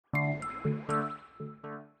This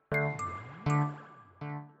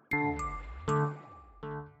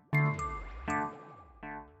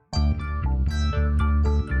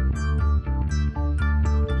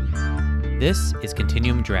is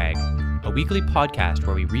Continuum Drag, a weekly podcast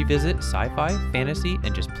where we revisit sci-fi, fantasy,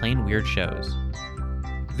 and just plain weird shows.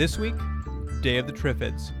 This week, Day of the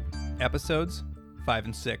Triffids, episodes 5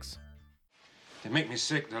 and 6. They make me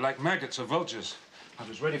sick. They're like maggots or vultures. I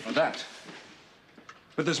was ready for that.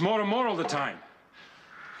 But there's more and more all the time.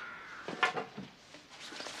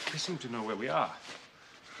 They seem to know where we are.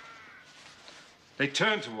 They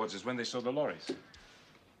turned towards us when they saw the lorries.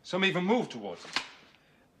 Some even moved towards us.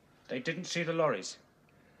 They didn't see the lorries.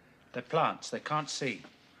 They're plants. They can't see.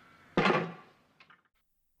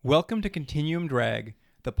 Welcome to Continuum Drag,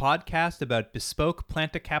 the podcast about bespoke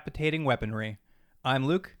plant-decapitating weaponry. I'm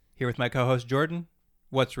Luke, here with my co-host Jordan.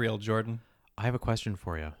 What's real, Jordan? I have a question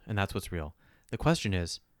for you, and that's what's real. The question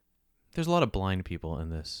is, there's a lot of blind people in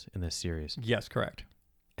this series. Yes, correct.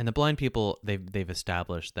 And the blind people, they've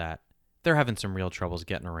established that they're having some real troubles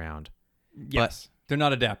getting around. Yes, they're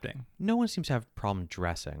not adapting. No one seems to have a problem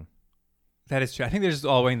dressing. That is true. I think they're just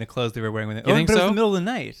all wearing the clothes they were wearing when they... You think but so? It was the middle of the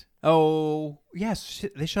night. Oh, yes.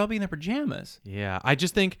 They should all be in their pajamas. Yeah, I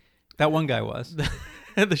just think... That one guy was.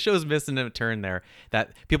 The show's missing a turn there.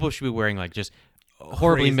 That people should be wearing like just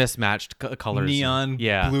horribly mismatched colors. Neon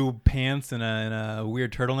blue pants and a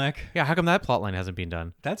weird turtleneck. Yeah, how come that plotline hasn't been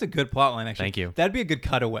done? That's a good plotline, actually. Thank you. That'd be a good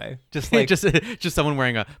cutaway. Just like just someone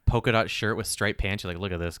wearing a polka dot shirt with striped pants. You're like,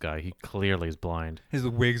 look at this guy. He clearly is blind. His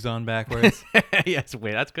wig's on backwards. Yes,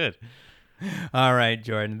 wait, that's good. All right,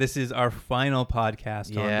 Jordan. This is our final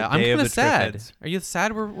podcast on the Day I'm of kind the of sad. Triffids. Are you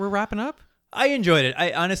sad we're wrapping up? I enjoyed it.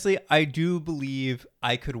 I do believe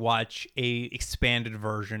I could watch a expanded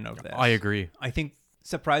version of this. I agree. I think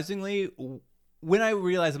surprisingly, when I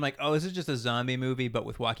realized I'm like, oh, this is just a zombie movie, but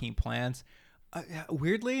with walking plants.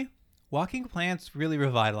 Weirdly, walking plants really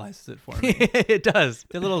revitalizes it for me. It does.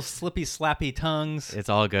 Their little slippy, slappy tongues. It's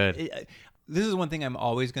all good. This is one thing I'm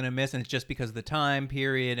always going to miss, and it's just because of the time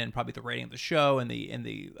period and probably the rating of the show and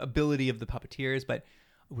the ability of the puppeteers, but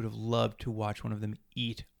I would have loved to watch one of them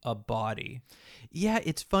eat a body. Yeah,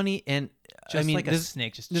 it's funny, and just I mean, like a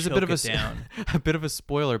snake, just there's choke a bit of it down. a bit of a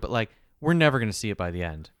spoiler, but like we're never going to see it by the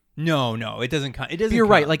end. No, it doesn't come. It doesn't. You're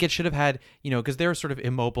come. right. Like it should have had, because they're sort of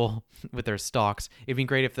immobile with their stalks. It'd been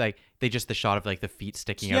great if like they just the shot of like the feet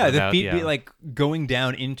sticking out. Yeah, of the mouth. feet be like going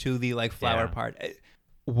down into the like flower part.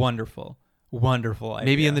 Wonderful idea.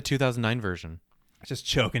 Maybe in the 2009 version. Just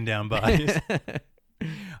choking down bodies.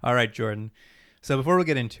 All right, Jordan. So before we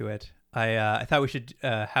get into it, I thought we should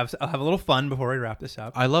have a little fun before we wrap this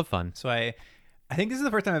up. I love fun. So I think this is the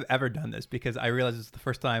first time I've ever done this because I realize it's the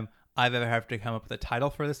first time I've ever had to come up with a title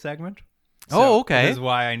for this segment. So okay. This is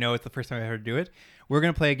why I know it's the first time I've ever do it. We're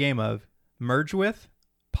going to play a game of merge with,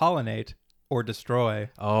 pollinate, or destroy.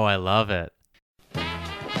 Oh, I love it.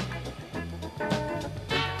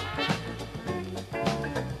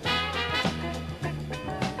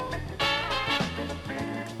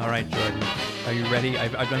 All right, Jordan. Are you ready?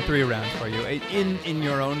 I've done 3 rounds for you. In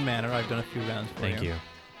your own manner, I've done a few rounds for you. Thank you.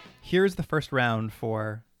 Here's the first round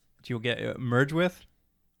for you'll get merge with,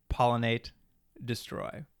 pollinate,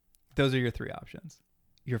 destroy. Those are your 3 options.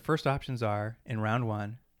 Your first options are, in round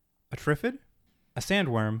 1, a Triffid, a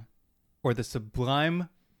sandworm, or the sublime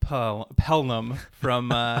pelnum from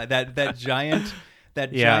that giant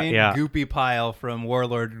goopy pile from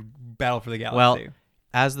Warlord Battle for the Galaxy. Well,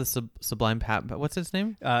 as the sublime what's its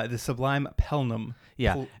name? The sublime pelnum.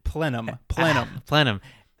 Yeah. Plenum. Plenum.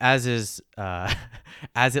 As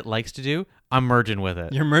it likes to do, I'm merging with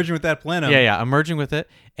it. You're merging with that plenum. Yeah, I'm merging with it.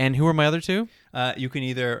 And who are my other 2? You can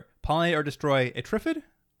either pollinate or destroy a Triffid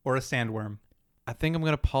or a sandworm. I think I'm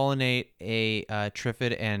gonna pollinate a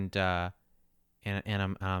Triffid and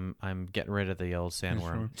I'm getting rid of the old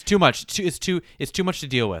sandworm. It's too much. It's too much to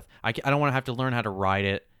deal with. I don't want to have to learn how to ride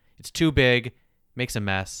it. It's too big. Makes a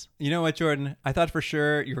mess. You know what, Jordan? I thought for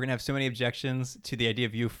sure you were gonna have so many objections to the idea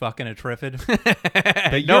of you fucking a Triffid,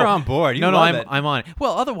 but you're on board. I'm on it.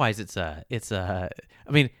 Well, otherwise it's I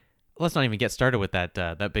mean, let's not even get started with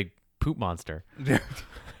that big poop monster.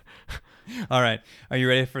 All right, are you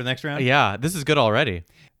ready for the next round? Yeah, this is good already.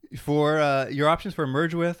 For your options for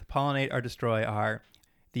merge with, pollinate, or destroy are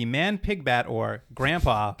the man pig bat or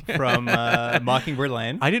grandpa from Mockingbird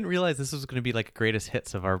Lane. I didn't realize this was going to be like greatest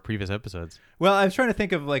hits of our previous episodes. Well, I was trying to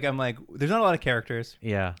think of I'm like, there's not a lot of characters.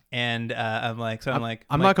 Yeah. And I'm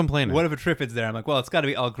not complaining. What if a Triffid's there? I'm like, well, it's got to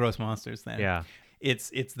be all gross monsters then. Yeah.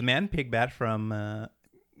 It's the man pig bat from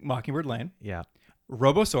Mockingbird Lane. Yeah.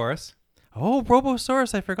 Robosaurus. Oh,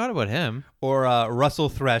 Robosaurus. I forgot about him. Or Russell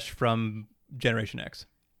Thresh from Generation X.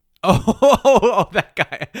 Oh, that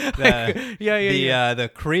guy.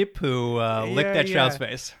 The creep who licked that child's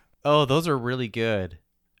face. Oh, those are really good.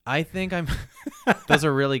 I think I'm. Those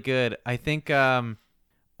are really good. I think. Oh,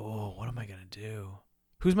 what am I gonna do?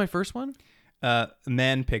 Who's my first one?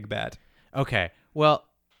 Man Pigbat. Okay. Well,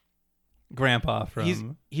 Grandpa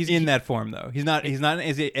from. He's in that form though. He's not in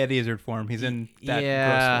Eddie Izzard form. He's in that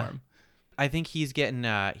gross form. I think he's getting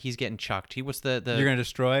chucked. He was the You're gonna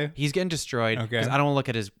destroy. He's getting destroyed. Okay. Because I don't want to look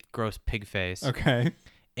at his gross pig face. Okay.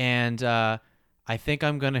 And I think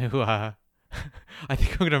I'm gonna. I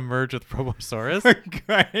think I'm gonna merge with Probosaurus.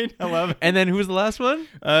 Great, I love it. And then who's the last one?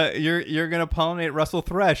 You're gonna pollinate Russell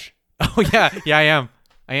Thresh. Oh yeah, I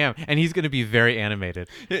am, and he's gonna be very animated.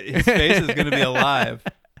 His face is gonna be alive.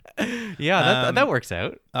 Yeah, that works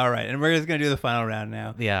out. All right, and we're just gonna do the final round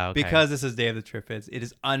now. Yeah, okay. Because this is Day of the Triffids, it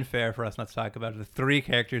is unfair for us not to talk about the three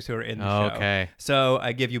characters who are in the show. Okay. So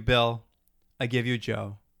I give you Bill, I give you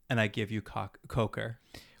Joe, and I give you Coker.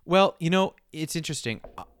 Well, it's interesting.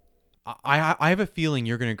 I have a feeling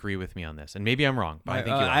you're going to agree with me on this, and maybe I'm wrong, but I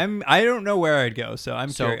think you are. I don't know where I'd go, so I'm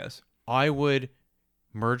curious. I would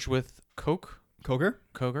merge with Coker,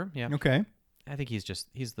 yeah. Okay. I think he's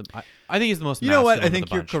the most. You know what? I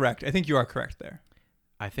think you're correct. I think you are correct there.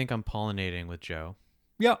 I think I'm pollinating with Joe.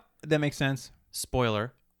 Yeah, that makes sense.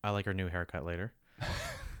 Spoiler: I like her new haircut later.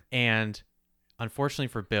 And unfortunately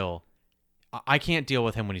for Bill, I can't deal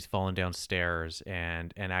with him when he's falling downstairs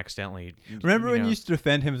and accidentally. Remember when you used to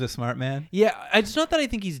defend him as a smart man? Yeah, it's not that I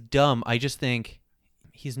think he's dumb. I just think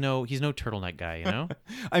he's no turtleneck guy.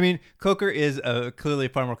 I mean, Coker is clearly a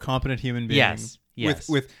far more competent human being. Yes.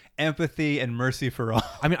 With empathy and mercy for all.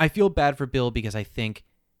 I mean, I feel bad for Bill because I think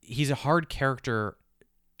he's a hard character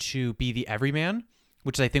to be the everyman,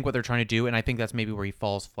 which is I think what they're trying to do, and I think that's maybe where he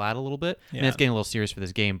falls flat a little bit. Yeah. And that's getting a little serious for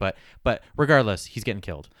this game, but regardless, he's getting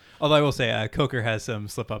killed. Although I will say, Coker has some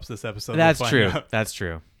slip-ups this episode. That's true. That's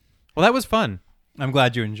true. Well, that was fun. I'm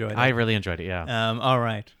glad you enjoyed it. I really enjoyed it, yeah. All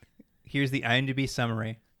right. Here's the IMDb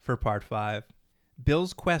summary for Part 5.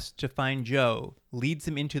 Bill's quest to find Joe leads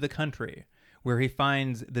him into the country, where he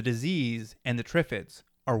finds the disease and the Triffids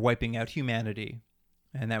are wiping out humanity.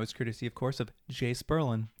 And that was courtesy, of course, of Jay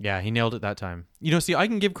Sperlin. Yeah, he nailed it that time. See, I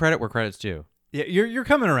can give credit where credit's due. Yeah, you're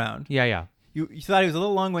coming around. Yeah. You thought he was a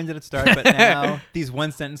little long-winded at start, but now these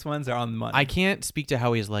one-sentence ones are on the money. I can't speak to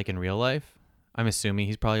how he's like in real life. I'm assuming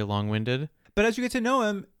he's probably long-winded. But as you get to know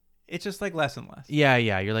him, it's just like less and less. Yeah.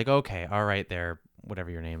 You're like, okay, all right there,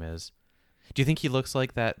 whatever your name is. Do you think he looks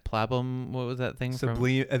like that plabum? What was that thing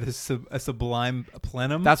a sublime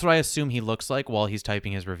plenum? That's what I assume he looks like while he's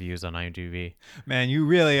typing his reviews on IMDb. Man, you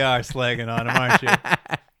really are slagging on him, aren't you?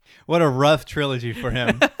 What a rough trilogy for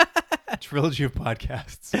him. Trilogy of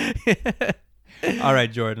podcasts. All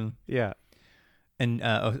right, Jordan. Yeah.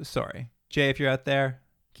 And, sorry. Jay, if you're out there,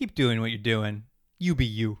 keep doing what you're doing. You be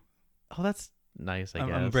you. Oh, that's nice, I guess.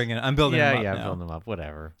 I'm building him up. Yeah, I'm building him up.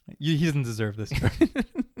 Whatever. He doesn't deserve this.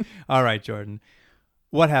 All right, Jordan.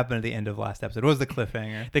 What happened at the end of last episode? What was the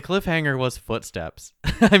cliffhanger? The cliffhanger was footsteps.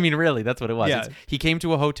 I mean, really, that's what it was. Yeah. He came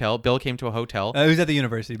to a hotel. Bill came to a hotel. He was at the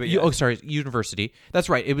university, but yeah. University. That's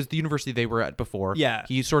right. It was the university they were at before. Yeah.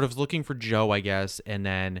 He sort of was looking for Joe, I guess, and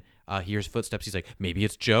then he hears footsteps. He's like, maybe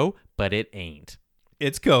it's Joe, but it ain't.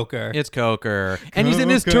 It's Coker. And he's in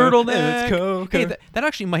his turtleneck. It's Coker. Hey, that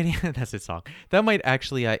actually might, that's his song. That might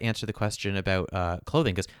actually answer the question about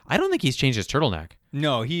clothing, because I don't think he's changed his turtleneck.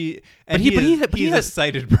 No, he's a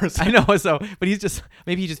sighted person. I know, but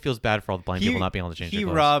maybe he just feels bad for all the blind people not being able to change their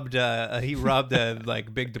clothes. He robbed a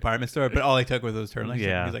like big department store, but all he took was those turtlenecks.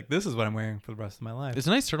 Yeah. He's like, this is what I'm wearing for the rest of my life. It's a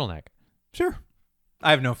nice turtleneck. Sure. I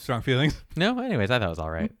have no strong feelings. No, anyways, I thought it was all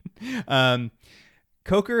right.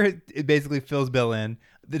 Coker basically fills Bill in.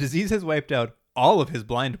 The disease has wiped out all of his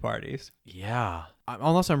blind parties. Yeah.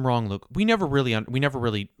 Unless I'm wrong, Luke, we never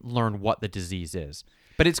really learn what the disease is.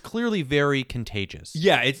 But it's clearly very contagious.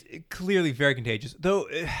 Yeah, it's clearly very contagious. Though,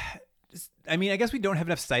 I mean, I guess we don't have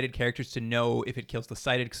enough sighted characters to know if it kills the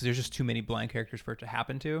sighted, because there's just too many blind characters for it to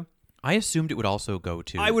happen to. I assumed it would also go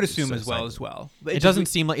to... I would assume as well. It doesn't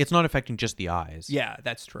seem like... It's not affecting just the eyes. Yeah,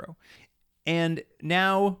 that's true. And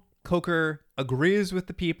now Coker agrees with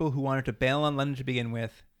the people who wanted to bail on London to begin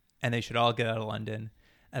with, and they should all get out of London.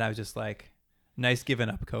 And I was just like, nice giving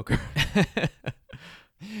up, Coker.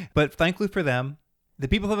 But thankfully for them, the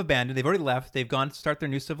people have abandoned. They've already left. They've gone to start their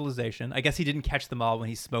new civilization. I guess he didn't catch them all when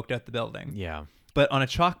he smoked out the building. Yeah. But on a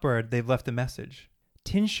chalkboard, they've left a message.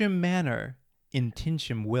 Tinsham Manor in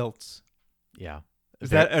Tinsham Wilts. Yeah.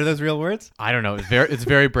 Are those real words? I don't know. It's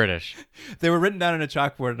very British. They were written down on a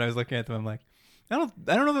chalkboard, and I was looking at them. I'm like,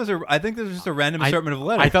 I don't know if those are. I think there's just a random assortment of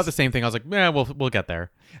letters. I thought the same thing. I was like, we'll get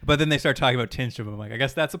there. But then they start talking about Tinsham. I'm like, I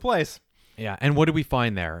guess that's a place. Yeah, and what do we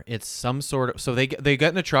find there? It's some sort of. So they get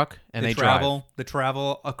in a truck and they drive. They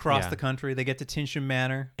travel across the country. They get to Tinsham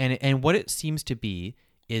Manor, and what it seems to be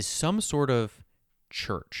is some sort of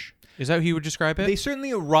church. Is that how you would describe it? They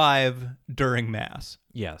certainly arrive during Mass.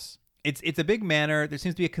 Yes. It's a big manor. There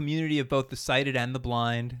seems to be a community of both the sighted and the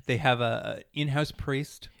blind. They have a in-house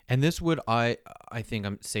priest. And this would, I think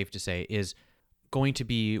I'm safe to say, is going to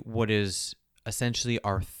be what is essentially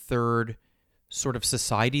our third sort of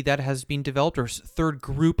society that has been developed, or third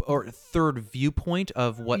group or third viewpoint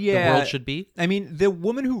of what the world should be. I mean, the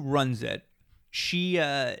woman who runs it, she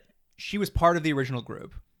was part of the original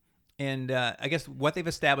group. And I guess what they've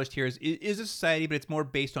established here is a society, but it's more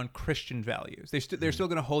based on Christian values. They're still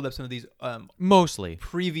going to hold up some of these mostly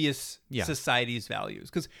previous society's values,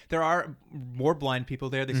 because there are more blind people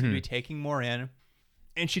there. They seem to be taking more in.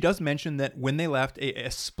 And she does mention that when they left, a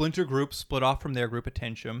splinter group split off from their group at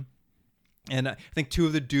Tinsham. And I think two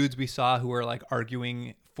of the dudes we saw who were like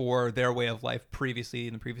arguing for their way of life previously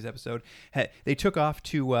in the previous episode, they took off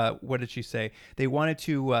to, what did she say? They wanted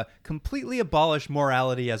to completely abolish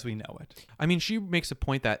morality as we know it. I mean, she makes a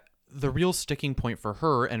point that the real sticking point for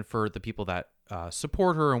her and for the people that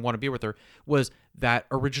support her and want to be with her was that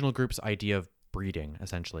original group's idea of breeding,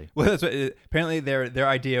 essentially. Well, that's what, apparently their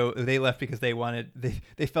idea, they left because they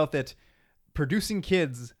felt that producing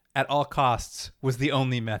kids at all costs was the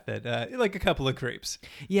only method, like a couple of creeps.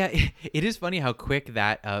 Yeah, it is funny how quick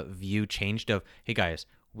that view changed of, hey guys,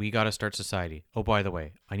 we got to start society. Oh, by the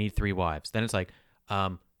way, I need 3 wives. Then it's like,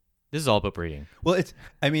 this is all about breeding. Well,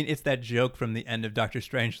 it's that joke from the end of Doctor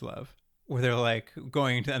Strangelove, where they're like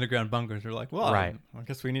going into underground bunkers. They're like, well, right. I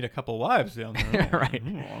guess we need a couple wives down there.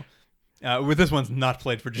 Right. With this one's not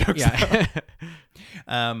played for jokes.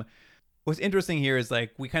 Yeah. What's interesting here is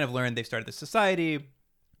like we kind of learned they've started the society.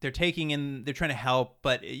 They're they're trying to help,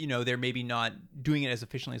 but they're maybe not doing it as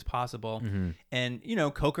efficiently as possible. Mm-hmm.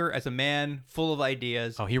 And Coker, as a man full of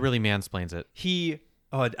ideas, he really mansplains it.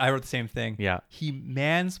 I wrote the same thing. Yeah, he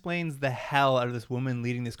mansplains the hell out of this woman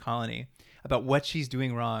leading this colony about what she's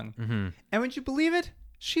doing wrong. Mm-hmm. And would you believe it?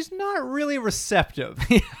 She's not really receptive.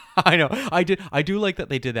 I know. I do like that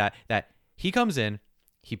they did that. That he comes in,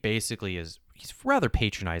 he basically he's rather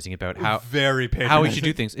patronizing about how he should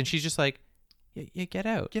do things, and she's just like, yeah, get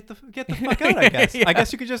out. Get the fuck out, I guess. Yeah. I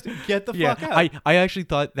guess you could just get the fuck out. I actually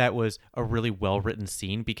thought that was a really well-written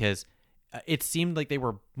scene because it seemed like they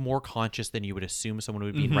were more conscious than you would assume someone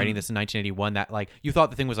would be writing this in 1981, that like you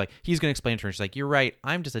thought the thing was like, he's going to explain to her. She's like, you're right.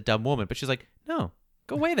 I'm just a dumb woman. But she's like, no,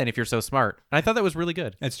 go away then if you're so smart. And I thought that was really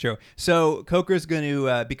good. That's true. So Coker's going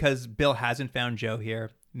to, because Bill hasn't found Joe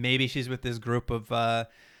here, maybe she's with this group of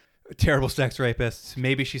terrible sex rapists.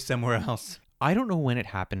 Maybe she's somewhere else. I don't know when it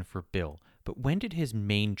happened for Bill. But when did his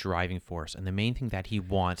main driving force and the main thing that he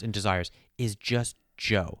wants and desires is just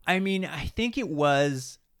Joe? I mean, I think it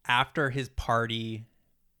was after his party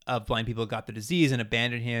of blind people got the disease and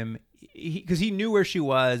abandoned him, because he knew where she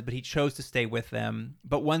was, but he chose to stay with them.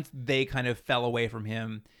 But once they kind of fell away from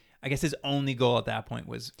him, I guess his only goal at that point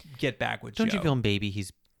was get back with Joe. Don't you feel maybe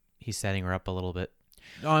he's setting her up a little bit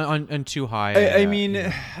on too high? I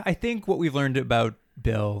mean, I think what we've learned about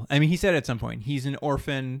Bill, I mean, he said at some point he's an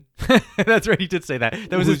orphan. That's right, he did say that.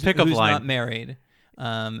 That was his pickup who's line. Not married.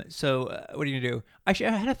 So what are you gonna do? Actually,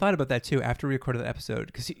 I had a thought about that too after we recorded the episode,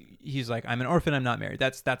 because he's like, I'm an orphan, I'm not married.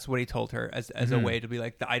 That's what he told her as a way to be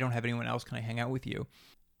like, I don't have anyone else. Can I hang out with you?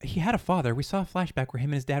 He had a father. We saw a flashback where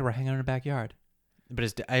him and his dad were hanging out in the backyard.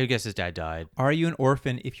 But I guess his dad died. Are you an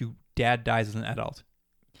orphan if your dad dies as an adult?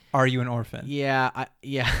 Are you an orphan? Yeah,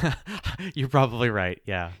 you're probably right.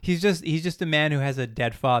 Yeah, he's just a man who has a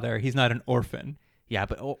dead father. He's not an orphan. Yeah,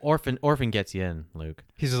 but orphan gets you in, Luke.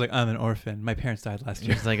 He's just like, I'm an orphan. My parents died last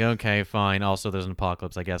year. He's like, okay, fine. Also, there's an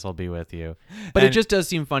apocalypse. I guess I'll be with you. But it just does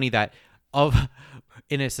seem funny that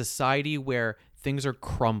in a society where things are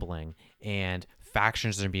crumbling and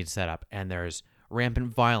factions are being set up and there's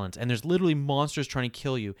rampant violence and there's literally monsters trying to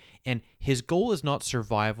kill you, and his goal is not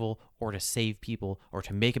survival or to save people or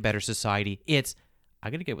to make a better society. It's, I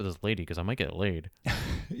gotta get with this lady because I might get laid.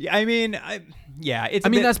 I mean,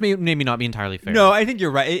 that's maybe not be entirely fair. No, I think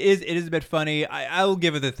you're right. It is a bit funny. I'll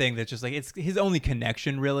give it the thing that's just like, it's his only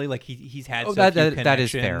connection really. Like he's had few connections. That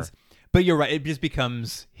is fair. But you're right. It just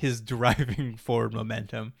becomes his driving forward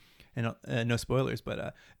momentum. And no spoilers,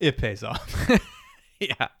 but it pays off.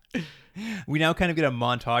 Yeah. We now kind of get a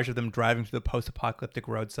montage of them driving to the post-apocalyptic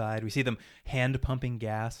roadside. We see them hand pumping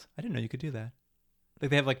gas. I didn't know you could do that.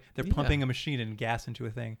 Like they're pumping a machine and gas into a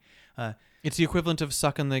thing. It's the equivalent of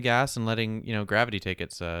sucking the gas and letting gravity take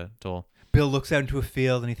its toll. Bill looks out into a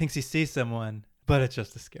field and he thinks he sees someone, but it's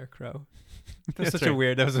just a scarecrow. That was a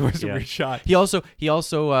weird shot. He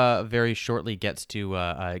also very shortly gets to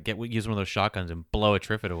use one of those shotguns and blow a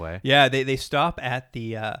Triffid away. Yeah, they stop at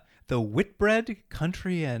the Whitbread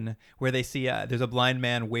Country Inn, where they see there's a blind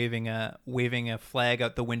man waving a flag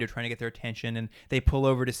out the window trying to get their attention, and they pull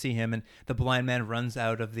over to see him, and the blind man runs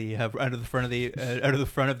out of the front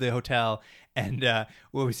of the hotel, and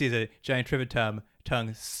what we see is a giant Triffid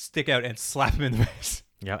tongue stick out and slap him in the face.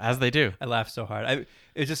 Yeah, as they do. I laughed so hard.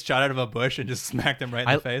 It just shot out of a bush and just smacked him right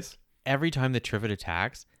in the face. Every time the Triffid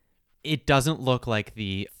attacks, it doesn't look like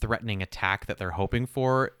the threatening attack that they're hoping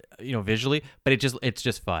for, visually, but it's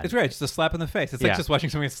just fun. It's great. It's just a slap in the face. It's like just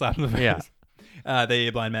watching somebody slap in the face. Yeah.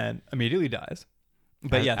 The blind man immediately dies.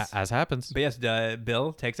 But as happens. But yes,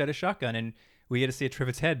 Bill takes out his shotgun and we get to see a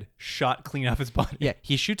Triffids' head shot clean off his body. Yeah,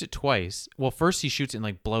 he shoots it twice. Well, first he shoots it and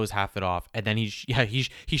like blows half it off, and then he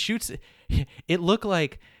shoots. It looked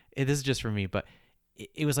like this is just for me, but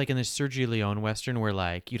it was like in the Sergio Leone Western where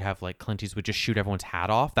like you'd have like Clint Eastwood just shoot everyone's hat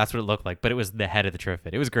off. That's what it looked like, but it was the head of the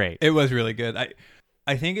Triffid. It was great. It was really good.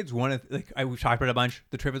 I think it's one of we've talked about it a bunch.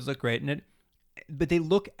 The Triffids look great in it, but they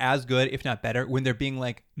look as good, if not better, when they're being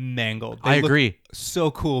like mangled. I agree. So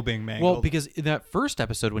cool being mangled. Well, because in that first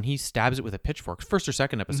episode when he stabs it with a pitchfork, first or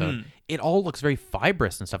second episode, it all looks very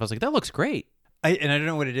fibrous and stuff. I was like, that looks great. I don't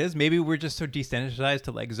know what it is. Maybe we're just so desensitized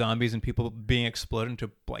to like zombies and people being exploded into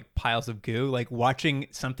like piles of goo. Like watching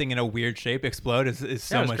something in a weird shape explode is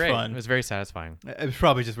so much fun. It was very satisfying. It's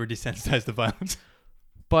probably just we're desensitized to violence.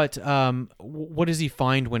 But what does he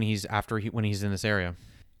find when he's in this area?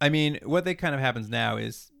 I mean, what kind of happens now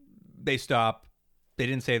is they stop. They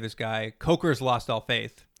didn't save this guy. Coker's lost all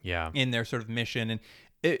faith in their sort of mission. And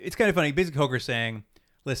it's kind of funny. Basically, Coker's saying,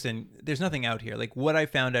 listen, there's nothing out here. Like what I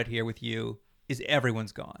found out here with you is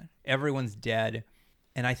everyone's gone. Everyone's dead.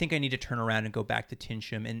 And I think I need to turn around and go back to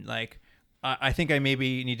Tinsham. And like, I think I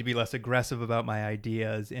maybe need to be less aggressive about my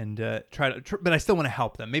ideas and but I still want to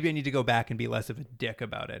help them. Maybe I need to go back and be less of a dick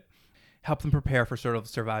about it. Help them prepare for sort of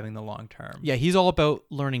surviving the long term. Yeah, he's all about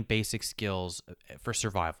learning basic skills for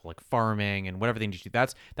survival, like farming and whatever they need to do.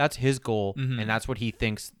 That's his goal, and that's what he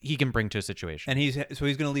thinks he can bring to a situation. And he's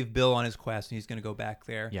going to leave Bill on his quest, and he's going to go back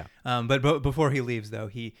there. Yeah. But before he leaves, though,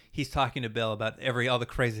 he's talking to Bill about all the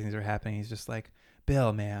crazy things that are happening. He's just like,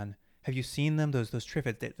 Bill, man, have you seen them? Those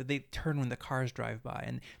Triffids, they turn when the cars drive by,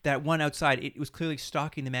 and that one outside, it was clearly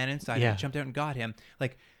stalking the man inside. And it jumped out and got him.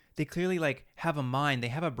 Like they clearly like have a mind, they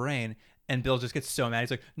have a brain. And Bill just gets so mad.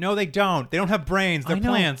 He's like, no, they don't. They don't have brains. They're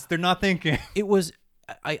plants. They're not thinking. It was,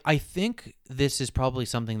 I think this is probably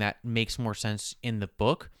something that makes more sense in the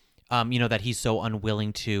book, that he's so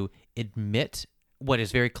unwilling to admit what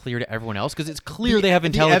is very clear to everyone else, because it's clear they have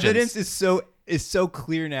intelligence. The evidence is so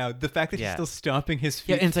clear now. The fact that he's still stomping his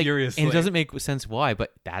feet and furiously. And it doesn't make sense why,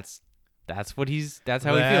 but that's how he feels.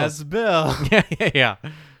 That's Bill. Yeah.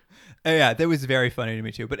 Yeah, that was very funny to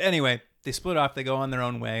me too. But anyway, they split off. They go on their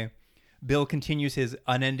own way. Bill continues his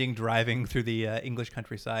unending driving through the English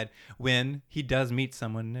countryside when he does meet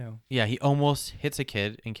someone new. Yeah, he almost hits a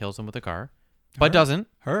kid and kills him with a car, but doesn't.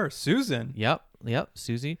 Susan. Yep,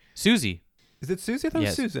 Susie. Is it Susie? I thought it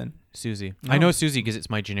was Susan. Susie. No. I know Susie because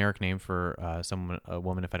it's my generic name for a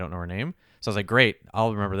woman if I don't know her name. So I was like, great,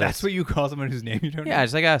 I'll remember this. That's what you call someone whose name you don't know? Yeah,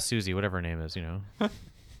 it's like, Susie, whatever her name is,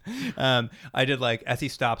 I did like, as he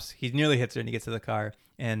stops, he nearly hits her and he gets to the car,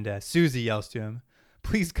 and Susie yells to him,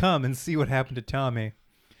 please come and see what happened to Tommy.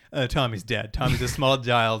 Tommy's dead. Tommy's a small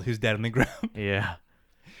child who's dead on the ground. Yeah.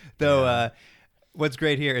 Though, what's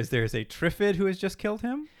great here is there's a Triffid who has just killed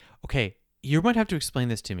him. Okay, you might have to explain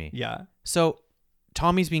this to me. Yeah. So,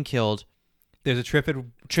 Tommy's being killed. There's a Triffid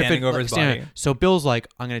standing over his body. So Bill's like,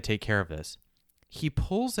 I'm going to take care of this. He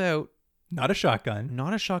pulls out... Not a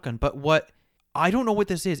shotgun, but what... I don't know what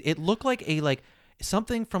this is. It looked like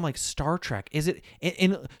something from like Star Trek. Is it?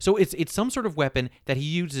 So it's some sort of weapon that he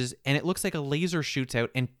uses, and it looks like a laser shoots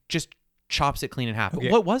out and just chops it clean in half. Okay.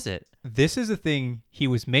 What was it? This is a thing he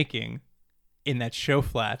was making in that show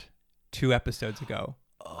flat 2 episodes ago.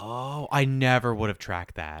 Oh, I never would have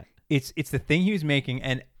tracked that. It's the thing he was making,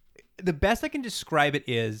 and the best I can describe it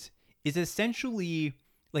is essentially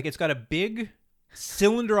like it's got a big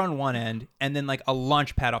cylinder on one end and then like a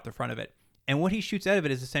launch pad off the front of it. And what he shoots out of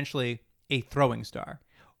it is essentially a throwing star.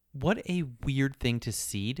 What a weird thing to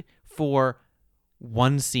seed for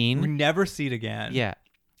one scene. We never see it again. Yeah.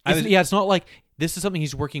 It's not like this is something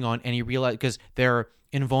he's working on and he realized because they're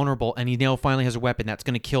invulnerable and he now finally has a weapon that's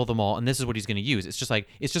going to kill them all and this is what he's going to use. It's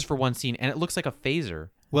just for one scene and it looks like a phaser.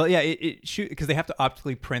 Well, yeah, it shoot because they have to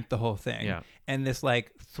optically print the whole thing. Yeah. And this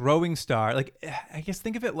like throwing star, like I guess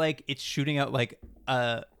think of it like it's shooting out like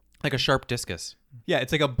a Like a sharp discus. Yeah,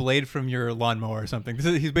 it's like a blade from your lawnmower or something.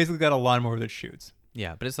 He's basically got a lawnmower that shoots.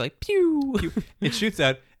 Yeah, but it's like pew. It shoots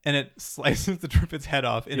out and it slices the Triffids' head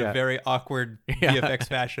off in a very awkward VFX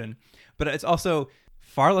fashion. But it's also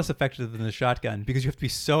far less effective than the shotgun because you have to be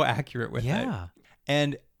so accurate with it. Yeah.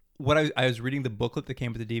 And what I was reading the booklet that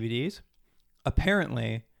came with the DVDs.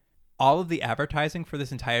 Apparently, all of the advertising for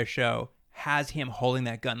this entire show has him holding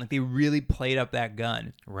that gun. Like they really played up that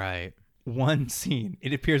gun. Right. One scene.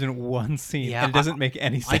 It appears in one scene. Yeah, and it doesn't make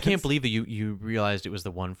any sense. I can't believe that you realized it was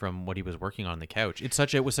the one from what he was working on the couch.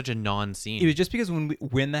 It was such a non-scene. It was just because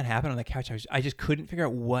when that happened on the couch, I just couldn't figure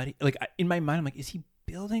out what. In my mind, I'm like, is he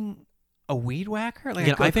building a weed whacker? Like,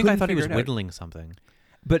 yeah, I thought he was whittling something.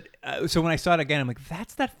 But so when I saw it again, I'm like,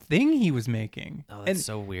 that's that thing he was making. Oh, that's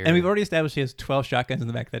so weird. And we've already established he has 12 shotguns in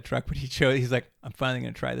the back of that truck, but he's like, I'm finally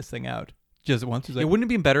going to try this thing out. Just once. He's like, it wouldn't have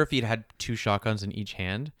been better if he'd had 2 shotguns in each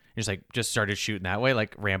hand. Just started shooting that way,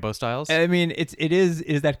 like Rambo styles. I mean, it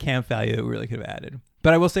is that camp value that we really could have added.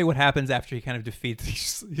 But I will say what happens after he kind of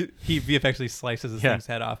defeats, he VFXally slices this thing's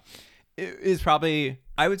head off. It is probably,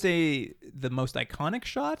 I would say, the most iconic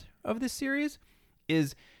shot of this series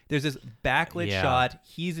is there's this backlit shot.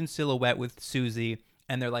 He's in silhouette with Susie,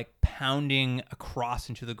 and they're like pounding across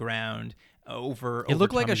into the ground over. It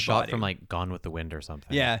looked like a Tommy's shot body. from like Gone with the Wind or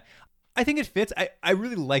something. Yeah. I think it fits. I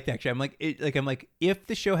really liked it, actually. I'm like if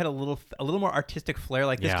the show had a little more artistic flair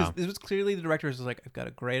like this, because this was clearly the director was like, I've got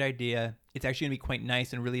a great idea. It's actually gonna be quite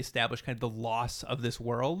nice and really establish kind of the loss of this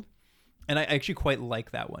world. And I actually quite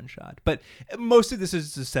like that one shot. But most of this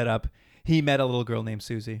is to set up. He met a little girl named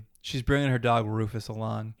Susie. She's bringing her dog Rufus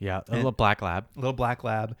along. Yeah, a little black lab.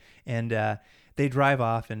 And they drive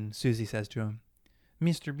off, and Susie says to him,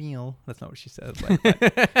 Mr. Beale. That's not what she says.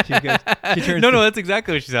 She turns no, that's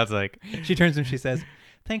exactly what she sounds like. She turns to him and she says,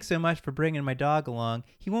 thanks so much for bringing my dog along.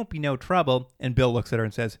 He won't be no trouble. And Bill looks at her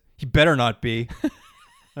and says, he better not be.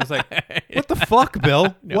 I was like, what the fuck,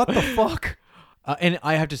 Bill? No. What the fuck? And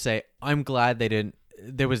I have to say, I'm glad they didn't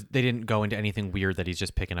go into anything weird that he's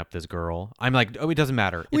just picking up this girl. I'm like, oh, it doesn't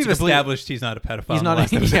matter. We've established he's not a pedophile. He's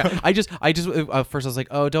not. Yeah. I just at first I was like,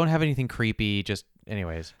 oh, don't have anything creepy. Just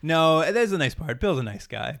anyways. No, that's the nice part. Bill's a nice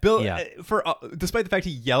guy. Bill, despite the fact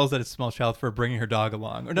he yells at a small child for bringing her dog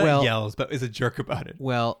along, or not yells, but is a jerk about it.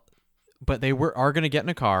 Well, but they are going to get in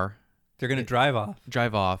a car. They're going to drive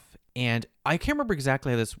off, and I can't remember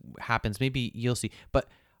exactly how this happens. Maybe you'll see, but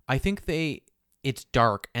I think it's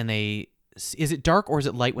dark and is it dark or is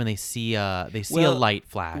it light when they see a light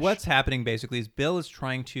flash? What's happening basically is Bill is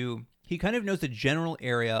trying to. He kind of knows the general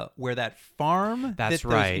area where that farm. That's that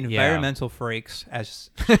right. Those environmental freaks, as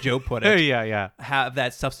Joe put it. yeah. Have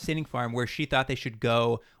that self-sustaining farm where she thought they should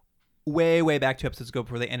go way, way back 2 episodes ago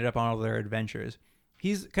before they ended up on all their adventures.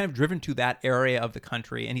 He's kind of driven to that area of the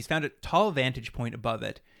country, and he's found a tall vantage point above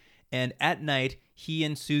it. And at night, he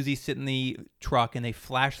and Susie sit in the truck and they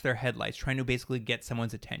flash their headlights, trying to basically get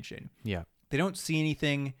someone's attention. Yeah. They don't see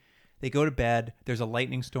anything. They go to bed. There's a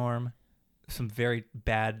lightning storm, some very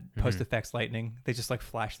bad post-effects lightning. They just like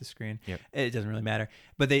flash the screen. Yep. It doesn't really matter.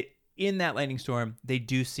 But in that lightning storm, they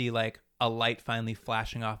do see like a light finally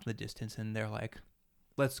flashing off in the distance, and they're like,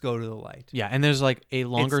 let's go to the light. Yeah, and there's like a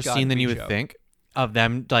longer scene than you would think of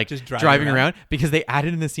them like just driving around because they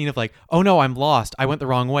added in the scene of like, oh no, I'm lost. I went the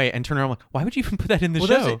wrong way, and turn around like, why would you even put that in the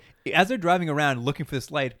show? As they're driving around looking for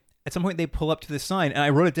this light, at some point they pull up to this sign, and I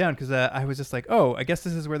wrote it down because I was just like, oh, I guess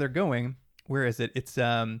this is where they're going. Where is it? It's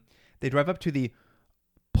they drive up to the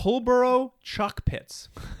Pulborough chalk pits.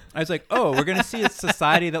 I was like, oh, we're gonna see a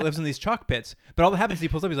society that lives in these chalk pits. But all that happens is he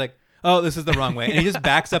pulls up, he's like, oh, this is the wrong way, and he just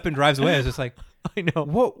backs up and drives away. I was just like, I know.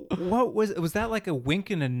 What was that, like a wink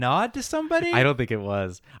and a nod to somebody? I don't think it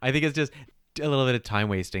was. I think it's just a little bit of time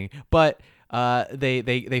wasting. But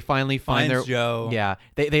they finally find their Joe. Yeah,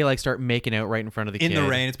 they like start making out right in front of the kid. In the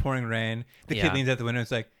rain, it's pouring rain. The kid leans out the window and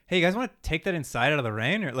it's like, hey, you guys want to take that inside out of the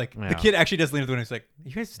rain? Or like the kid actually does lean out the window and he's like,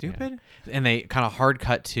 you guys stupid? Yeah. And they kind of hard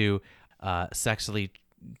cut to sexily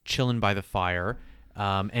chilling by the fire.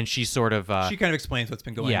 And she sort of she kind of explains what's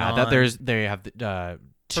been going on. Yeah, that they have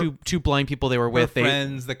two blind people they were with. Her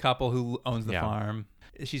friends, the couple who owns the farm.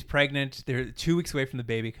 She's pregnant. They're 2 weeks away from the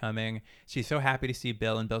baby coming. She's so happy to see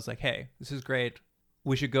Bill, and Bill's like, hey, this is great.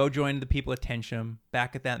 We should go join the people at Tensham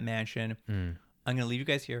back at that mansion. I'm going to leave you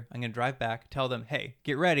guys here. I'm going to drive back, tell them, hey,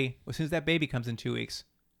 get ready. As soon as that baby comes in 2 weeks,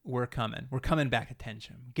 we're coming. We're coming back to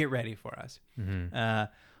Tensham. Get ready for us.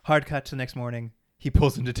 Hard cut to the next morning. He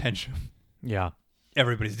pulls into Tensham. Yeah.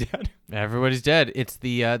 Everybody's dead. Everybody's dead. It's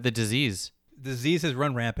the disease. The disease has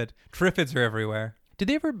run rampant. Triffids are everywhere. Did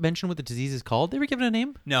they ever mention what the disease is called? Did they ever give it a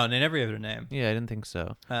name? No, they never gave it a name. Yeah, I didn't think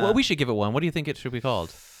so. Well, we should give it one. What do you think it should be called?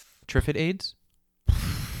 Triffid AIDS?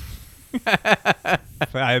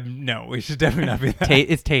 No, we should definitely not be that.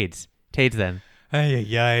 It's Tades. Tades then. Ay,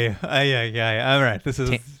 ay, ay, ay, ay, ay. All right, this is...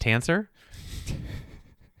 Tancer?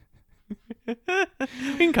 We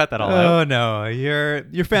can cut that all Oh, out. no.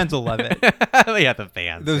 Your fans will love it. Yeah, the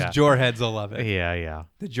fans. Those yeah. Jorheads will love it. Yeah.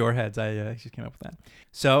 The Jorheads. I just came up with that.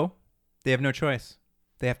 So, they have no choice.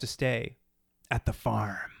 They have to stay at the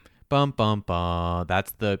farm. Bum, bum, bum.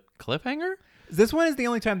 That's the cliffhanger? This one is the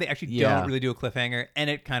only time they actually Yeah. don't really do a cliffhanger, and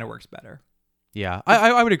it kind of works better. Yeah,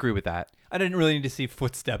 I would agree with that. I didn't really need to see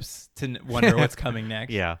footsteps to wonder what's coming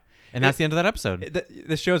next. Yeah. And that's the end of that episode.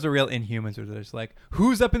 The show's a real Inhumans where they're just like,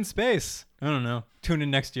 who's up in space? I don't know. Tune in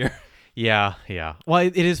next year. Yeah. Well,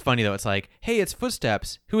 it is funny, though. It's like, hey, it's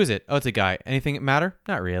footsteps. Who is it? Oh, it's a guy. Anything matter?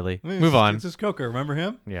 Not really. Move on. It's just Coker. Remember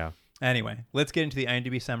him? Yeah. Anyway, let's get into the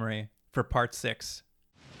IMDb summary for part 6.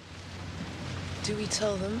 Do we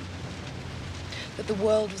tell them that the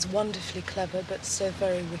world was wonderfully clever but so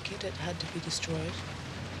very wicked it had to be destroyed?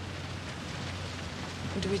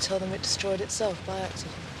 Or do we tell them it destroyed itself by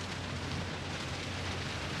accident?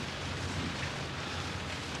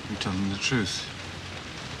 We tell them the truth.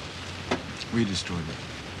 We destroyed it.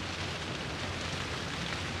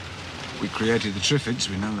 We created the Triffids,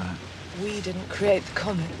 we know that. We didn't create the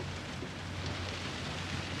comet.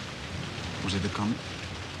 Was it the comet?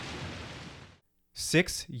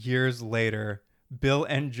 6 years later, Bill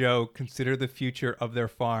and Joe consider the future of their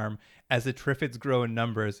farm as the Triffids grow in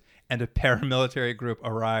numbers and a paramilitary group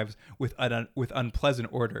arrives with unpleasant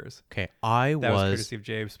orders. Okay, That was courtesy of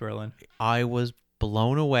James Sperlin. I was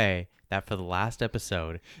blown away that for the last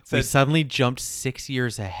episode, we Said- suddenly jumped 6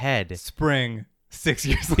 years ahead. Spring, 6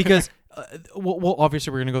 years later. Because, well,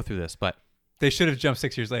 obviously we're going to go through this, but They should have jumped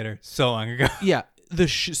 6 years later so long ago. yeah, the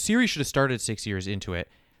series should have started 6 years into it,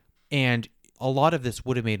 and a lot of this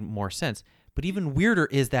would have made more sense. But even weirder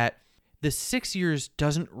is that the 6 years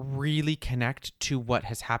doesn't really connect to what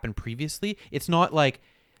has happened previously. It's not like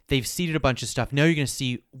they've seeded a bunch of stuff. Now you're going to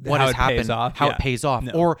see what How has it pays happened, off. how Yeah. it pays off.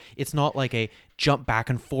 No. Or it's not like a jump back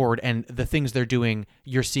and forward and the things they're doing,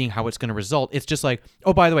 you're seeing how it's going to result. It's just like,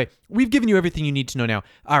 oh, by the way, we've given you everything you need to know now.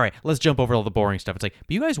 All right, let's jump over all the boring stuff. It's like,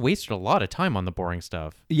 but you guys wasted a lot of time on the boring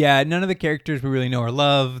stuff. Yeah, none of the characters we really know or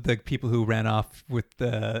love. The people who ran off with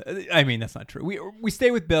the... I mean, that's not true. We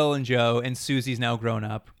stay with Bill and Joe, and Susie's now grown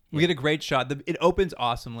up. We get a great shot. It opens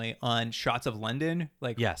awesomely on shots of London,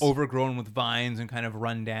 like Yes. overgrown with vines and kind of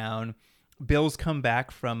run down. Bill's come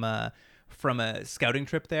back from a scouting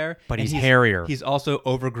trip there, But and he's hairier. He's also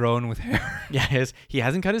overgrown with hair. Yeah, he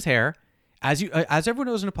hasn't cut his hair. As everyone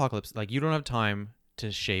knows in Apocalypse, like you don't have time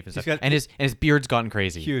to shave and stuff. got- And his beard's gotten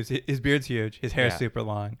crazy. Huge. His beard's huge. His hair's Yeah. super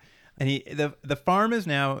long. And the farm is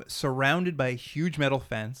now surrounded by a huge metal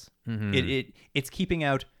fence. Mm-hmm. It's keeping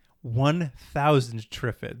out 1,000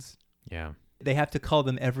 Triffids. Yeah. They have to call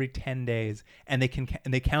them every 10 days, and they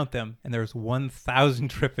count them, and there's 1,000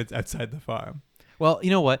 Triffids outside the farm. Well,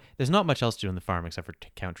 you know what? There's not much else to do in the farm except for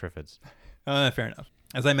count Triffids. Fair enough.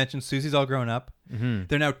 As I mentioned, Susie's all grown up. Mm-hmm.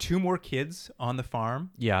 There are now 2 more kids on the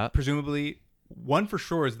farm. Yeah. Presumably, one for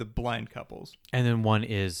sure is the blind couples. And then one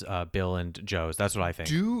is Bill and Joe's. That's what I think.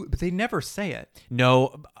 But they never say it.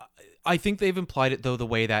 No, I think they've implied it, though, the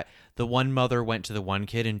way that the one mother went to the one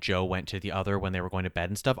kid and Joe went to the other when they were going to bed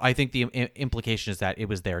and stuff. I think the implication is that it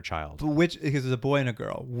was their child. Because there's a boy and a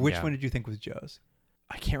girl. Which Yeah. one did you think was Joe's?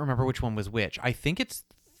 I can't remember which one was which. I think it's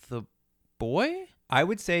the boy? I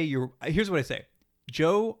would say here's what I say.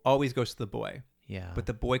 Joe always goes to the boy, Yeah. but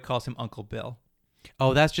the boy calls him Uncle Bill.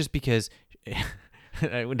 Oh, that's just because...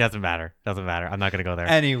 It doesn't matter. Doesn't matter. I'm not going to go there.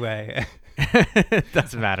 Anyway,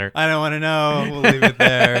 Doesn't matter. I don't want to know. We'll leave it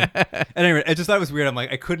there. Anyway, I just thought it was weird. I'm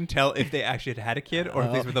like, I couldn't tell if they actually had a kid or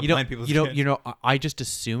if these were the blind people's kids. I just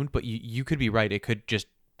assumed, but you could be right. It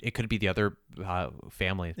could be the other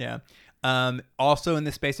family. Yeah. Also, in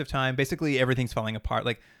this space of time, basically everything's falling apart.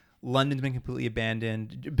 Like, London's been completely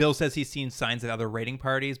abandoned. Bill says he's seen signs at other raiding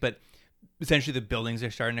parties, but essentially the buildings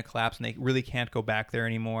are starting to collapse and they really can't go back there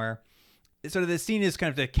anymore. Sort of the scene is kind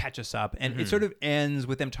of to catch us up, and it sort of ends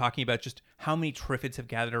with them talking about just how many Triffids have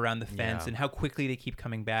gathered around the fence and how quickly they keep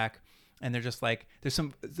coming back. And they're just like,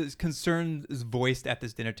 there's concern is voiced at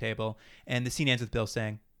this dinner table, and the scene ends with Bill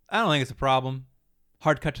saying, "I don't think it's a problem."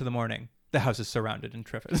 Hard cut to the morning. The house is surrounded in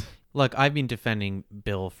Triffids. Look, I've been defending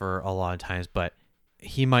Bill for a lot of times, but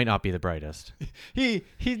he might not be the brightest. He's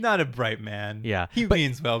not a bright man. Yeah, he but-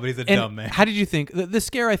 means well, but he's a And dumb man. how did you think the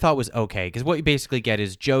scare? I thought was okay because what you basically get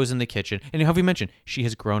is Joe's in the kitchen, and have we mentioned she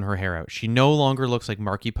has grown her hair out? She no longer looks like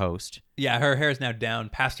Marky Post. Yeah, her hair is now down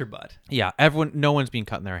past her butt. Yeah, no one's been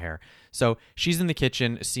cutting their hair. So she's in the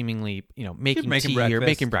kitchen, seemingly, making tea breakfast. or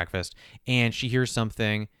making breakfast, and she hears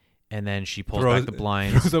something, and then she pulls back the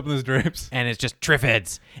blinds, throws open those drapes, and it's just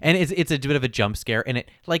Triffids, and it's a bit of a jump scare, and it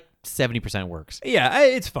like 70% works. Yeah,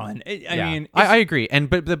 it's fun. I mean, I agree, and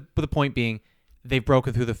but the point being, they've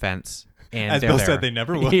broken through the fence, and as Bill said, they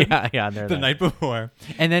never would. yeah, they're the there. night before,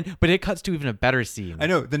 and then but it cuts to even a better scene. I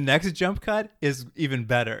know the next jump cut is even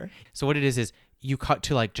better. So what it is you cut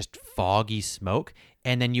to like just foggy smoke,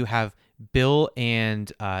 and then you have Bill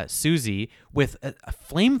and Susie with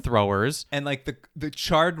flamethrowers and like the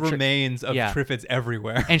charred remains of Triffids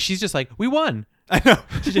everywhere. And she's just like, "We won!" I know.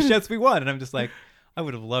 She just shouts, "We won!" And I'm just like, I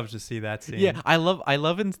would have loved to see that scene. Yeah, I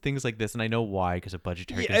love in things like this, and I know why, because of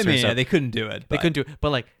budgetary concerns. I mean, they couldn't do it. They couldn't do it,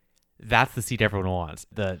 but like that's the scene everyone wants.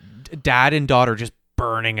 The dad and daughter just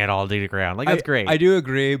burning it all to the ground. Like that's great. I do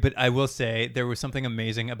agree, but I will say there was something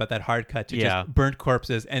amazing about that hard cut to just burnt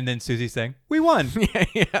corpses and then Susie saying, "We won."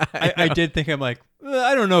 I did think, I'm like,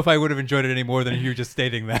 I don't know if I would have enjoyed it any more than you just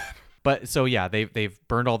stating that. But so yeah, they've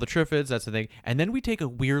burned all the Triffids. That's the thing, and then we take a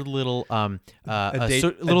weird little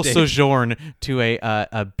sojourn to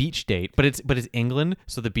a beach date, but it's England,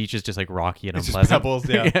 so the beach is just like rocky and unpleasant. Just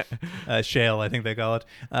pebbles, shale, I think they call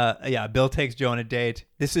it. Bill takes Joe on a date.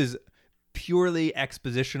 This is purely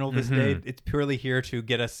expositional. This date, it's purely here to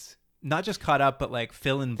get us not just caught up, but like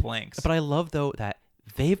fill in blanks. But I love though that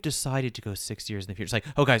they've decided to go 6 years in the future. It's like,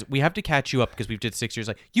 oh guys, we have to catch you up because we did 6 years.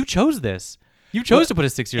 Like you chose this. You chose to put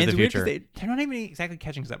us 6 years in the future. They're not even exactly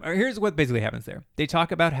catching us up. Here's what basically happens there. They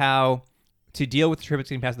talk about how to deal with the Triffids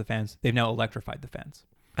getting past the fence, they've now electrified the fence.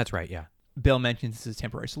 That's right, yeah. Bill mentions this is a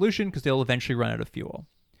temporary solution because they'll eventually run out of fuel.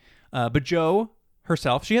 But Jo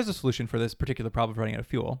herself, she has a solution for this particular problem of running out of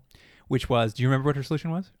fuel, which was, do you remember what her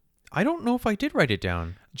solution was? I don't know if I did write it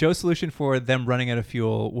down. Jo's solution for them running out of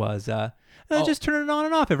fuel was just turn it on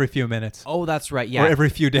and off every few minutes. Oh, that's right, yeah. Or every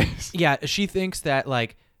few days. Yeah, she thinks that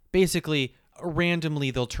like basically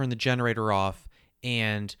randomly they'll turn the generator off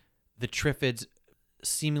and the Triffids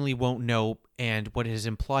seemingly won't know, and what is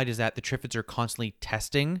implied is that the Triffids are constantly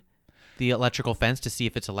testing the electrical fence to see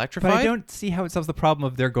if it's electrified. But I don't see how it solves the problem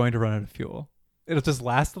of they're going to run out of fuel. It'll just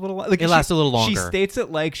last a little while. Like, it lasts a little longer. She states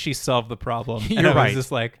it like she solved the problem. You're right. I was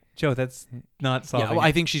just like, Jo, that's not solving it.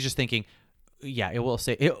 I think she's just thinking, it will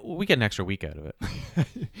say, we get an extra week out of it.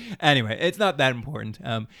 Anyway, it's not that important.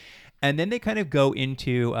 And then they kind of go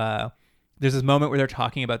into... there's this moment where they're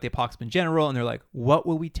talking about the apocalypse in general, and they're like, what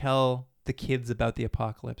will we tell the kids about the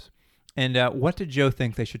apocalypse? And what did Jo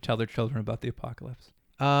think they should tell their children about the apocalypse?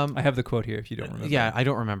 I have the quote here if you don't remember. Yeah, I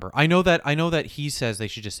don't remember. I know that he says they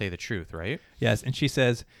should just say the truth, right? Yes, and she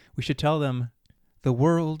says, we should tell them the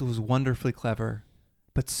world was wonderfully clever,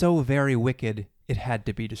 but so very wicked it had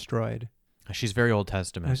to be destroyed. She's very Old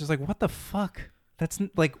Testament. I was just like, what the fuck? That's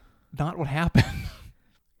like not what happened.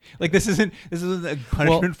 Like this isn't a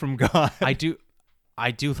punishment from God. I do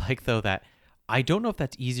like though that I don't know if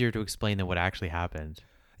that's easier to explain than what actually happened.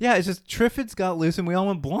 Yeah, it's just Triffids got loose and we all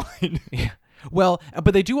went blind. Yeah. Well,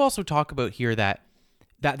 but they do also talk about here that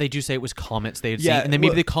they do say it was comets they had seen, and then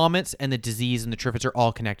maybe the comets and the disease and the Triffids are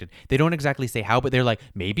all connected. They don't exactly say how, but they're like,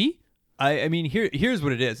 maybe? I mean, here's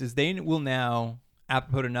what it is they will now,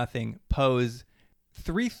 apropos to nothing, pose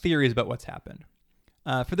 3 theories about what's happened.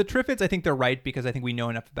 For the Triffids, I think they're right because I think we know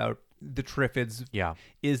enough about the Triffids. Yeah.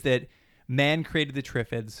 Is that man created the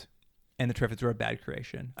Triffids and the Triffids were a bad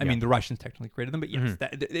creation. I mean, the Russians technically created them, but yes,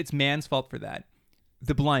 it's man's fault for that.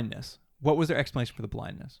 The blindness. What was their explanation for the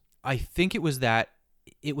blindness? I think it was that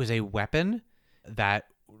it was a weapon that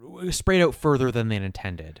sprayed out further than they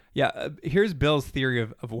intended. Yeah. Here's Bill's theory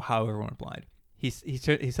of how everyone went blind. He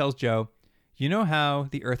tells Jo, you know how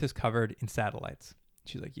the Earth is covered in satellites?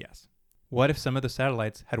 She's like, yes. What if some of the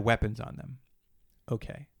satellites had weapons on them?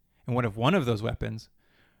 Okay. And what if one of those weapons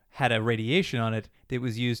had a radiation on it that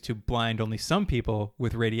was used to blind only some people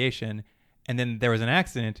with radiation, and then there was an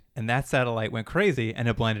accident, and that satellite went crazy, and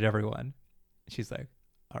it blinded everyone? She's like,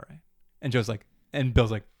 all right. And Jo's like, and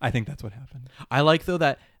Bill's like, I think that's what happened. I like, though,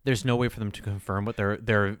 that there's no way for them to confirm what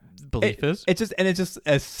their belief is. It's just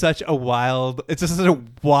such a wild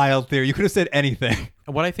theory. You could have said anything.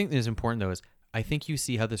 What I think is important, though, is I think you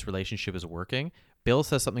see how this relationship is working. Bill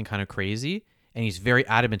says something kind of crazy, and he's very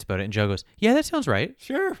adamant about it. And Jo goes, yeah, that sounds right.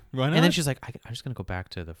 Sure. Why not? And then she's like, I'm just going to go back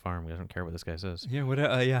to the farm. I don't care what this guy says.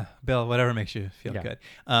 Yeah, Bill, whatever makes you feel good.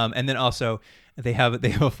 And then also, they have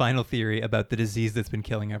a final theory about the disease that's been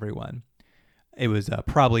killing everyone. It was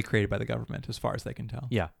probably created by the government, as far as they can tell.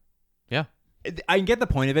 Yeah. I get the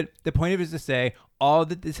point of it. The point of it is to say, all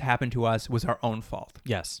that this happened to us was our own fault.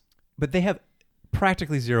 Yes. But they have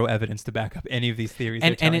practically zero evidence to back up any of these theories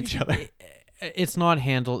they're telling each other. It's not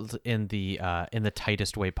handled in the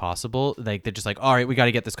tightest way possible. Like, they're just like, all right, we got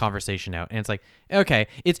to get this conversation out. And it's like, okay,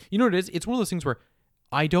 it's, you know what it is? It's one of those things where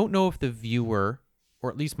I don't know if the viewer, or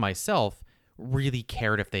at least myself, really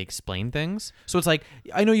cared if they explained things. So it's like,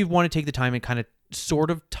 I know you want to take the time and kind of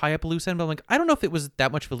sort of tie up a loose end, but I'm like, I don't know if it was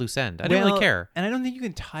that much of a loose end. I didn't really care. And I don't think you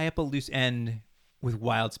can tie up a loose end with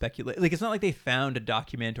wild speculation. Like, it's not like they found a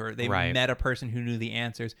document or they met a person who knew the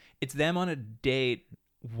answers. It's them on a date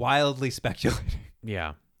wildly speculating.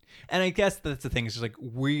 Yeah. And I guess that's the thing. It's just like,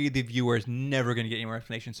 we, the viewers, never going to get any more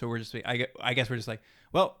explanation. So we're just, I guess we're just like,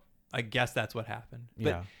 well, I guess that's what happened. But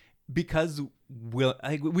Yeah. because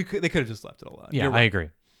they could have just left it alone. Yeah, I agree.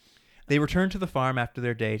 They return to the farm after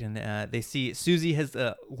their date, and they see Susie has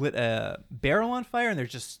lit a barrel on fire, and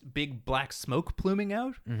there's just big black smoke pluming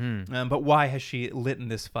out. Mm-hmm. But why has she lit in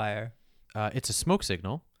this fire? It's a smoke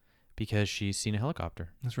signal because she's seen a helicopter.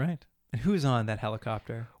 That's right. And who's on that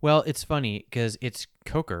helicopter? Well, it's funny because it's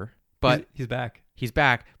Coker, but he's back. He's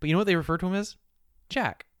back. But you know what they refer to him as?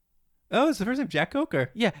 Jack. Oh, it's the first name, Jack Coker.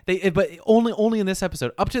 Yeah, but only in this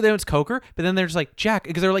episode. Up to them it's Coker, but then they're just like Jack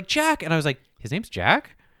because they're like Jack, and I was like, his name's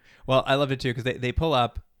Jack. Well, I loved it too because they pull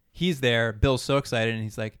up. He's there. Bill's so excited, and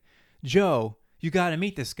he's like, Joe, you got to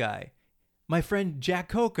meet this guy, my friend Jack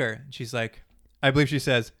Coker. And she's like, I believe she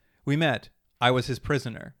says, we met. I was his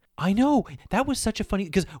prisoner. I know. That was such a funny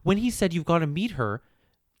because when he said you've got to meet her,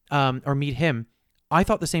 or meet him, I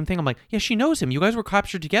thought the same thing. I'm like, yeah, she knows him. You guys were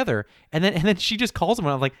captured together, and then she just calls him,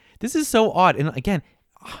 and I'm like, this is so odd. And again,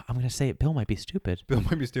 I'm gonna say it. Bill might be stupid. Bill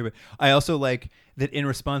might be stupid. I also like that in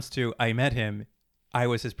response to I met him, I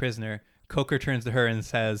was his prisoner. Coker turns to her and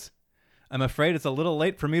says, I'm afraid it's a little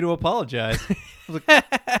late for me to apologize. I was like,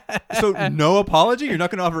 so no apology? You're not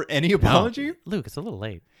going to offer any apology? No. Luke, it's a little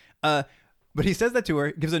late. But he says that to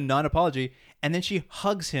her, gives a non-apology, and then she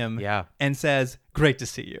hugs him and says, great to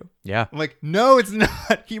see you. Yeah. I'm like, no, it's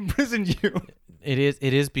not. He imprisoned you. It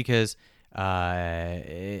is because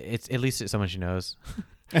it's at least it's someone she knows.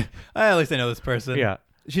 At least I know this person. Yeah.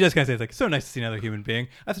 She does kind of say, it's like, so nice to see another human being.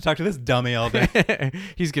 I have to talk to this dummy all day.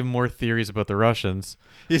 He's giving more theories about the Russians.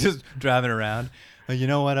 He's just driving around. You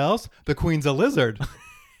know what else? The queen's a lizard.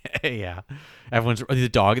 Yeah. The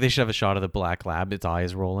dog, they should have a shot of the black lab, its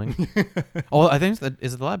eyes rolling. Oh, I think,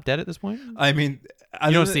 is the lab dead at this point? I mean,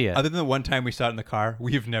 you don't see it. Other than the one time we saw it in the car,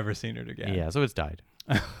 we've never seen it again. Yeah, so it's died.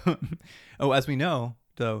 Oh, as we know,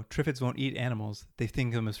 though, Triffids won't eat animals. They think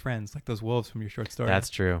of them as friends, like those wolves from your short story.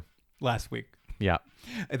 That's true. Last week. Yeah.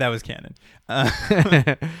 That was canon.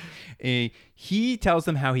 He tells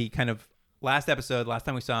them how he kind of, last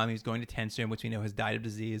time we saw him, he was going to Tenstrom, which we know has died of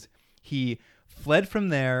disease. He fled from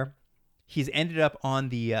there. He's ended up on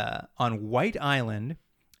the on White Island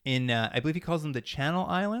in, I believe he calls them the Channel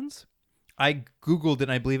Islands. I Googled it,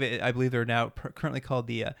 and I believe they're now currently called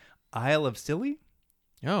the Isle of Scilly.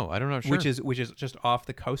 Oh, I don't know. Sure. Which is just off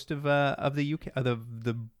the coast of the UK,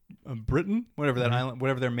 the Britain, whatever that island,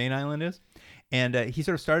 whatever their main island is. And he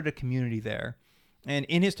sort of started a community there. And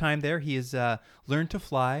in his time there, he has learned to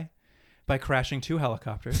fly by crashing 2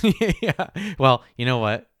 helicopters. Yeah. Well, you know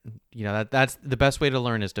what? You know that's the best way to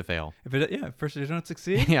learn is to fail. First you don't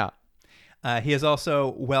succeed. Yeah. He has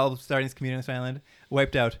also, starting his community on this island,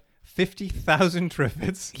 wiped out 50,000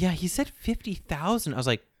 Triffids. Yeah, he said 50,000. I was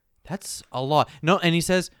like, that's a lot. No, and he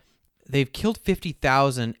says they've killed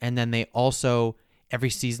 50,000, and then they also every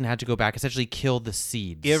season had to go back, essentially kill the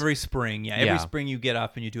seeds. Every spring, Every spring you get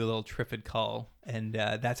up and you do a little Triffid call, and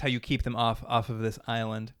that's how you keep them off of this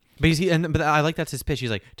island. But I like that's his pitch.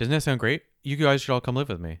 He's like, doesn't that sound great? You guys should all come live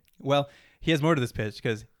with me. Well, he has more to this pitch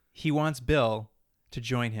because he wants Bill to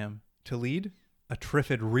join him to lead a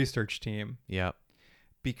Triffid research team. Yeah.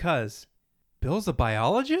 Because Bill's a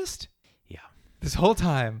biologist? Yeah. This whole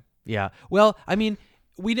time. Yeah. Well, I mean,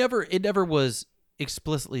 it never was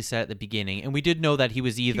explicitly said at the beginning, and we did know that he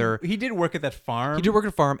was either he did work at that farm. He did work at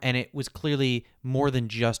a farm, and it was clearly more than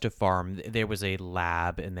just a farm. There was a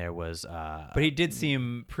lab, and there was but he did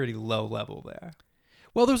seem pretty low level there.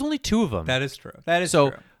 Well, there was only 2 of them. That is true. That is so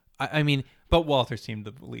true. I mean, but Walter seemed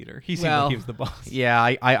the leader. He seemed like he was the boss. Yeah,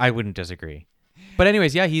 I wouldn't disagree. But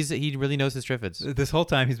anyways, yeah, he really knows his Triffids. This whole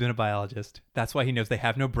time he's been a biologist. That's why he knows they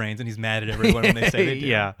have no brains, and he's mad at everyone when they say they do.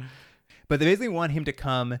 Yeah. But they basically want him to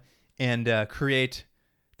come and create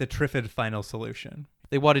the Triffid final solution.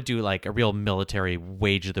 They want to do like a real military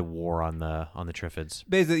wage the war on the Triffids.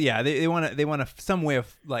 Basically, yeah, they want some way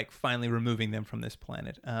of like finally removing them from this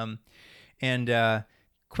planet.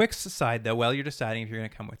 Quick side though, while you're deciding if you're going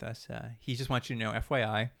to come with us, he just wants you to know,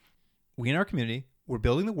 FYI, we in our community, we're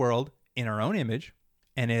building the world in our own image,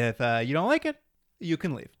 and if you don't like it, you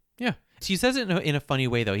can leave. Yeah. So he says it in a funny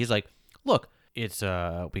way though. He's like, look, it's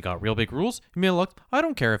we got real big rules. You may look, I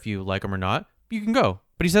don't care if you like them or not. You can go.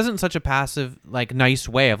 But he says it in such a passive, like, nice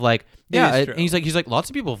way of like, yeah. And he's like, lots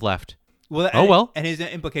of people have left. And his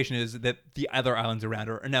implication is that the other islands around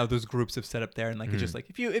are now those groups have set up there, and like it's just like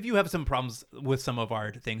if you have some problems with some of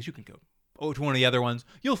our things, you can go to one of the other ones.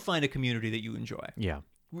 You'll find a community that you enjoy. Yeah,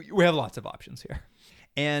 we have lots of options here,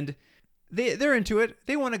 and they're into it.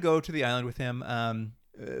 They want to go to the island with him,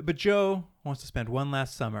 but Joe wants to spend one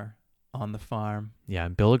last summer on the farm. Yeah,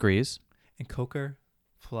 and Bill agrees. And Coker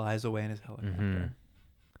flies away in his helicopter.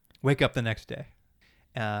 Wake up the next day.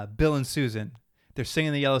 Bill and Susan, they're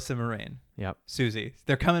singing the Yellow Submarine. Yep. Susie,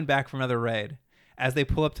 they're coming back from another raid. As they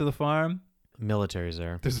pull up to the farm, military's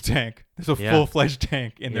there. There's a tank. There's a full-fledged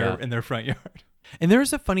tank in their front yard. And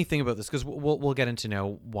there's a funny thing about this, because we'll get into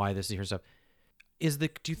now why this is here stuff. Do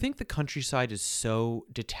you think the countryside is so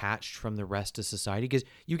detached from the rest of society? Because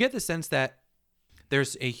you get the sense that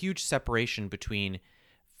there's a huge separation between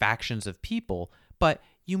factions of people, but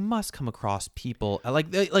you must come across people like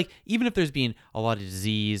even if there's been a lot of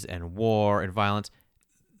disease and war and violence,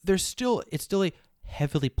 it's still a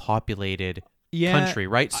heavily populated country,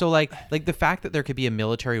 right? So like the fact that there could be a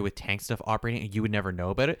military with tank stuff operating and you would never know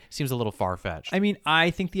about it seems a little far-fetched. I mean, I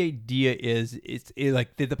think the idea is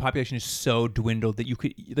like the population is so dwindled that you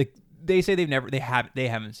could, like, they say they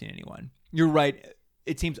haven't seen anyone. You're right.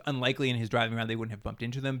 It seems unlikely in his driving around they wouldn't have bumped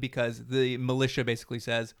into them, because the militia basically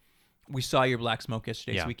says, we saw your black smoke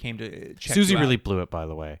yesterday, so we came to check. Susie really blew it, by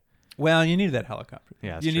the way. Well, you needed that helicopter.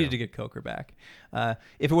 Yeah, you needed to get Coker back.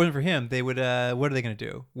 If it wasn't for him, they would. What are they going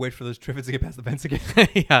to do? Wait for those Triffids to get past the fence again?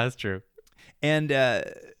 Yeah, that's true. And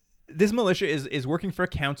this militia is working for a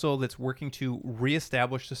council that's working to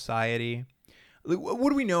reestablish society. What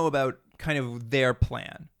do we know about kind of their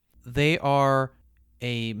plan? They are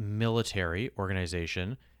a military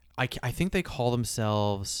organization. I think they call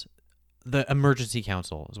themselves the Emergency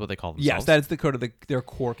Council is what they call themselves. Yes, that is the code of their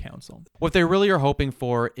core council. What they really are hoping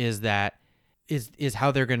for is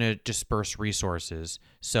how they're going to disperse resources.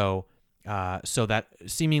 So that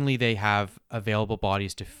seemingly they have available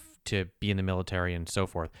bodies to be in the military and so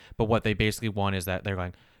forth. But what they basically want is that they're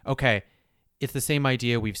going, okay, it's the same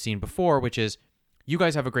idea we've seen before, which is you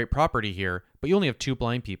guys have a great property here, but you only have 2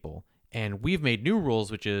 blind people. And we've made new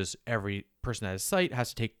rules, which is every person that has sight has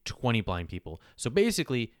to take 20 blind people. So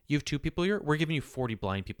basically, you have 2 people here. We're giving you 40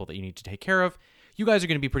 blind people that you need to take care of. You guys are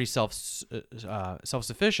going to be pretty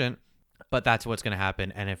self-sufficient, but that's what's going to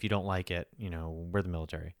happen. And if you don't like it, we're the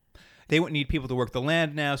military. They won't need people to work the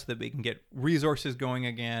land now so that we can get resources going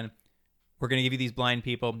again. We're going to give you these blind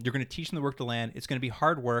people. You're going to teach them to work the land. It's going to be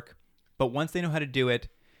hard work, but once they know how to do it,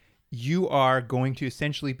 you are going to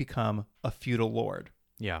essentially become a feudal lord.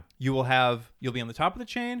 Yeah. You'll be on the top of the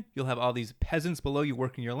chain. You'll have all these peasants below you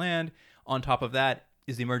working your land. On top of that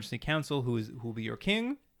is the Emergency Council, who will be your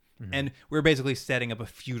king. Mm-hmm. And we're basically setting up a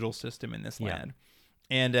feudal system in this land.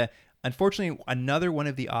 And unfortunately, another one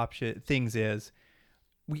of the things is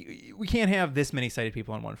we can't have this many sighted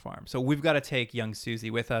people on one farm. So we've got to take young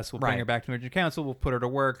Susie with us. We'll bring her back to the Emergency Council. We'll put her to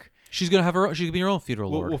work. She's gonna have she could be her own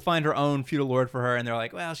feudal lord. We'll find her own feudal lord for her. And they're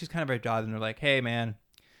like, well, she's kind of our daughter. And they're like, hey, man,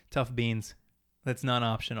 tough beans. That's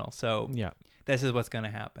non-optional. So this is what's going to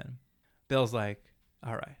happen. Bill's like,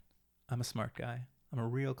 all right, I'm a smart guy. I'm a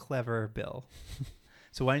real clever Bill.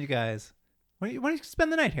 So why don't you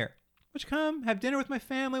spend the night here? Why don't you come, have dinner with my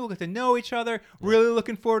family? We'll get to know each other. Really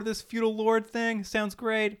looking forward to this feudal lord thing. Sounds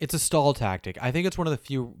great. It's a stall tactic. I think it's one of the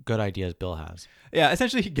few good ideas Bill has. Yeah,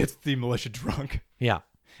 essentially he gets the militia drunk. Yeah.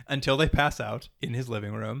 Until they pass out in his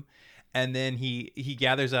living room. And then he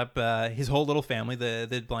gathers up his whole little family,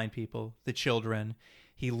 the blind people, the children.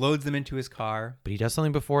 He loads them into his car. But he does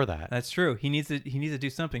something before that. That's true. He needs to do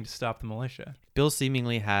something to stop the militia. Bill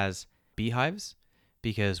seemingly has beehives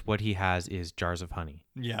because what he has is jars of honey.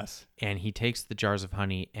 Yes. And he takes the jars of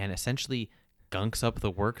honey and essentially gunks up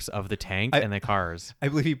the works of the tank and the cars. I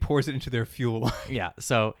believe he pours it into their fuel. Yeah.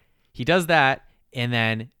 So he does that. And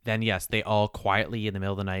then yes, they all quietly in the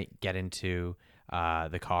middle of the night get into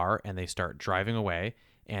the car and they start driving away,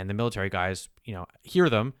 and the military guys hear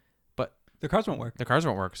them, but their cars won't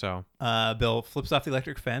work. So Bill flips off the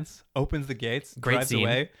electric fence, opens the gates, drives scene.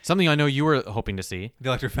 away. Something I know you were hoping to see. The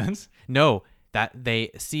electric fence? No, that they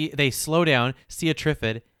slow down, see a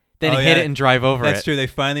Triffid, then hit it and drive over That's true. They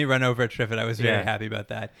finally run over a Triffid. I was very happy about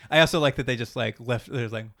that. I also like that they just left.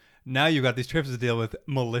 There's now you got these Triffids to deal with.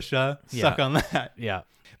 Militia, suck on that. Yeah.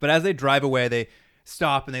 But as they drive away, they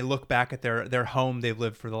stop and they look back at their home they've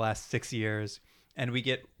lived for the last 6 years, and we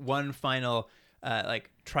get one final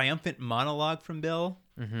triumphant monologue from Bill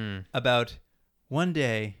about one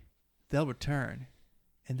day they'll return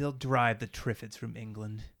and they'll drive the Triffids from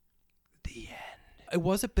England. The end. It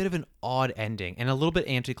was a bit of an odd ending and a little bit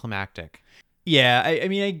anticlimactic. Yeah, I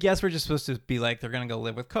mean, I guess we're just supposed to be like, they're gonna go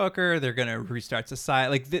live with Cooker, they're gonna restart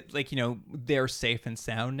society, they're safe and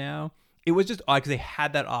sound now. It was just odd because they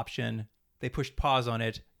had that option, they pushed pause on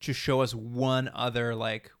it to show us one other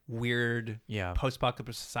like weird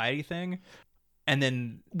post-apocalyptic society thing, and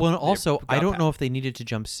then also I don't know if they needed to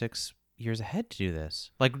jump 6 years ahead to do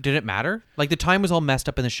this. Like, did it matter? Like, the time was all messed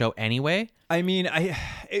up in the show anyway. I mean,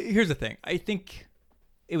 here's the thing. I think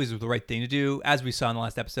it was the right thing to do, as we saw in the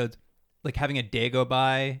last episodes. Like, having a day go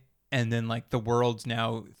by and then like the world's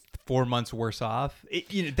now 4 months worse off.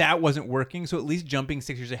 That wasn't working. So at least jumping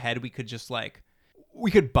 6 years ahead, we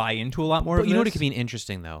could buy into a lot more. But you know what it could be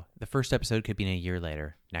interesting though? The first episode could be in a year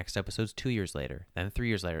later. Next episode's 2 years later. Then 3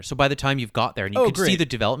 years later. So by the time you've got there and you could see the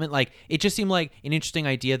development, like it just seemed like an interesting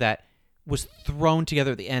idea that was thrown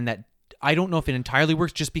together at the end that I don't know if it entirely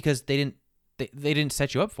works just because they didn't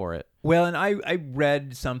set you up for it. Well, and I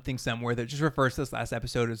read something somewhere that just refers to this last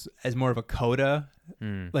episode as more of a coda.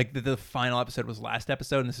 Like the final episode was last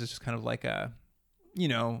episode, and this is just kind of like an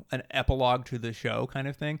epilogue to the show kind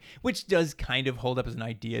of thing, which does kind of hold up as an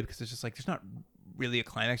idea because it's just like there's not really a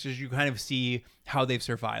climax. Just you kind of see how they've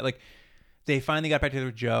survived. Like they finally got back together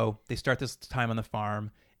with Joe. They start this time on the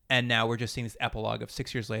farm, and now we're just seeing this epilogue of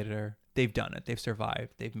 6 years later. They've done it. They've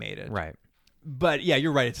survived. They've made it. Right. But yeah,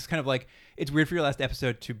 you're right. It's just kind of like, it's weird for your last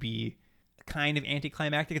episode to be kind of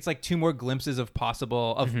anticlimactic. It's like 2 more glimpses of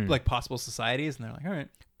possible societies, and they're like, all right.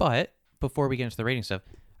 But before we get into the rating stuff,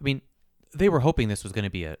 I mean, they were hoping this was going to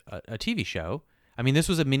be a TV show. I mean, this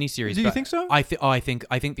was a miniseries. Do you think so? I think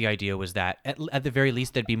the idea was that at the very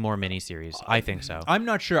least there'd be more miniseries. I think so. I'm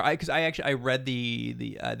not sure. Because I read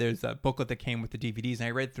the there's a booklet that came with the DVDs, and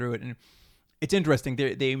I read through it, and it's interesting.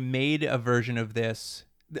 They made a version of this.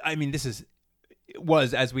 I mean,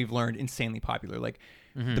 was, as we've learned, insanely popular. Like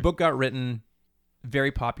the book got written,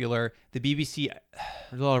 very popular. The BBC,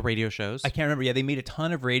 there's a lot of radio shows. I can't remember. Yeah, they made a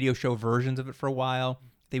ton of radio show versions of it for a while.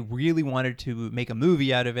 They really wanted to make a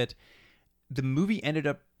movie out of it. The movie ended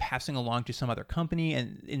up passing along to some other company, and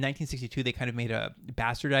in 1962 they kind of made a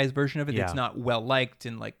bastardized version of it that's not well liked,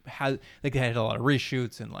 and they had a lot of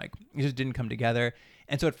reshoots, and like it just didn't come together.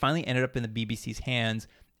 And so it finally ended up in the BBC's hands.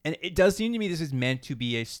 And it does seem to me this is meant to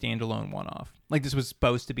be a standalone one-off. Like this was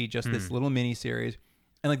supposed to be just this little mini-series.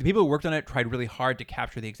 And like the people who worked on it tried really hard to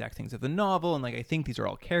capture the exact things of the novel. And like I think these are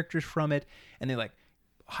all characters from it. And they like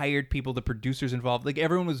hired people, the producers involved. Like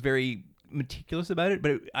everyone was very meticulous about it.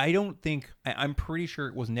 But I'm pretty sure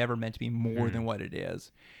it was never meant to be more than what it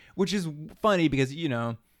is. Which is funny because,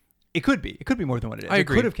 it could be. It could be more than what it is. I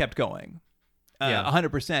agree. It could have kept going.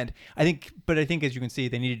 100%. I think as you can see,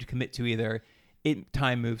 they needed to commit to either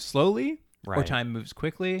time moves slowly or time moves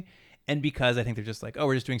quickly. And because I think they're just like,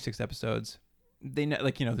 we're just doing 6 episodes. They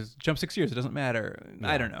there's jump 6 years. It doesn't matter.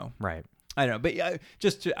 I don't know. Right. I don't know.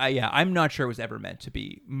 But I'm not sure it was ever meant to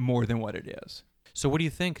be more than what it is. So what do you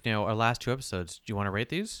think now, our last 2 episodes? Do you want to rate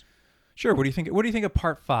these? Sure. What do you think? What do you think of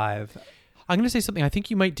part 5? I'm going to say something. I think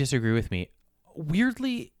you might disagree with me.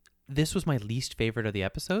 Weirdly, this was my least favorite of the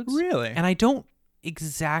episodes. Really? And I don't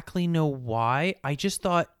exactly know why. I just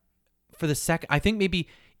thought I think maybe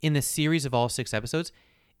in the series of all 6 episodes,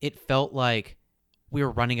 it felt like we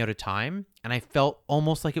were running out of time, and I felt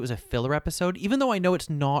almost like it was a filler episode, even though I know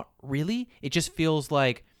it's not really. It just feels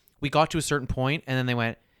like we got to a certain point, and then they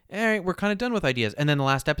went, all right, we're kind of done with ideas. And then the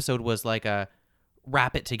last episode was like a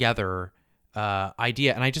wrap it together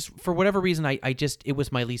idea. And I just, for whatever reason, it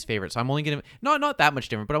was my least favorite. So I'm only going to, not that much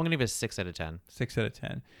different, but I'm going to give it a 6 out of 10. 6 out of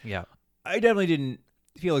 10. Yeah. I definitely didn't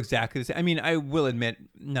feel exactly the same. I mean, I will admit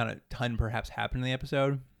not a ton perhaps happened in the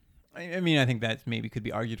episode. I mean, I think that maybe could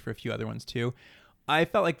be argued for a few other ones too. I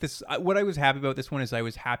felt like this, what I was happy about this one is I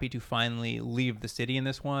was happy to finally leave the city in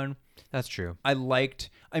this one. That's true. It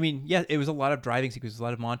was a lot of driving sequences, a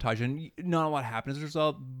lot of montage, and not a lot happened as a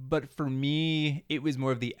result. But for me, it was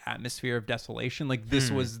more of the atmosphere of desolation. Like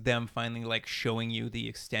this was them finally like showing you the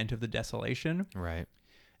extent of the desolation. Right.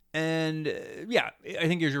 And I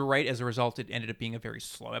think you're right. As a result, it ended up being a very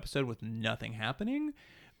slow episode with nothing happening.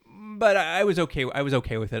 But I was okay. I was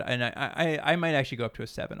okay with it, and I might actually go up to a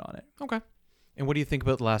 7 on it. Okay. And what do you think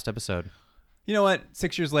about the last episode? You know what?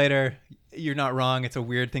 6 years later, you're not wrong. It's a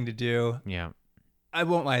weird thing to do. Yeah. I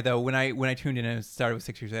won't lie though. When I tuned in and it started with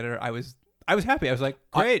 6 years later, I was happy. I was like,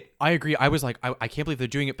 great. I agree. I was like, I can't believe they're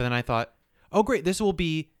doing it. But then I thought, oh great, this will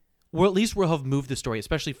be. Well, at least we'll have moved the story,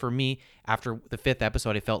 especially for me. After the 5th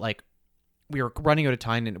episode, I felt like we were running out of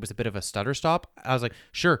time and it was a bit of a stutter stop. I was like,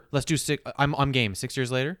 sure, let's do 6. I'm game. 6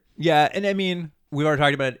 years later. Yeah. And I mean, we've already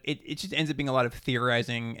talked about it. It just ends up being a lot of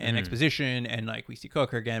theorizing and exposition. And like we see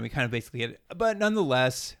Coker again, we kind of basically get it. But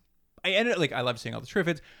nonetheless, I love seeing all the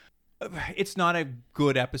Triffids. It's not a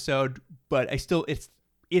good episode, but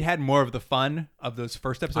it had more of the fun of those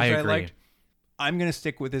first episodes I liked. I'm going to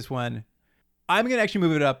stick with this one. I'm going to actually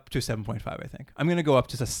move it up to 7.5, I think. I'm going to go up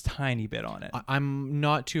just a tiny bit on it. I'm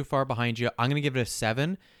not too far behind you. I'm going to give it a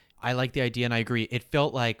 7. I like the idea, and I agree. It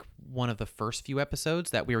felt like one of the first few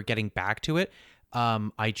episodes that we were getting back to it.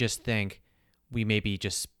 I just think we maybe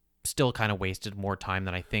just still kind of wasted more time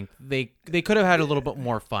than I think they could have had a little bit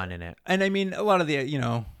more fun in it. And I mean, a lot of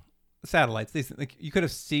the, satellites, like you could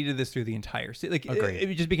have seeded this through the entire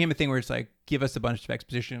it just became a thing where it's like, give us a bunch of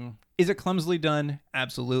exposition. Is it clumsily done?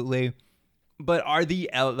 Absolutely. But are the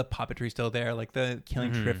puppetry still there? Like the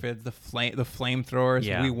killing Triffids, the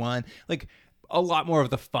flamethrowers, we won. Like a lot more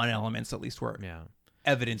of the fun elements at least were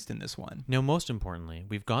evidenced in this one. No, most importantly,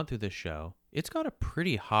 we've gone through this show. It's got a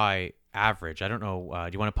pretty high average. I don't know.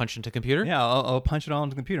 Do you want to punch into the computer? Yeah, I'll punch it all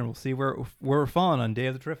into the computer and we'll see where we're falling on Day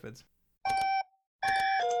of the Triffids.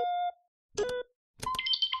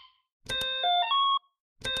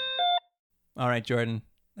 All right, Jordan.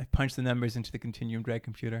 I punched the numbers into the Continuum Drag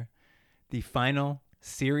computer. The final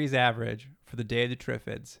series average for the Day of the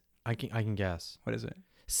Triffids. I can guess. What is it?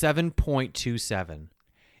 7.27.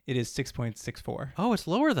 It is 6.64. Oh, it's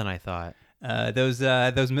lower than I thought. Those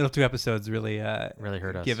middle two episodes really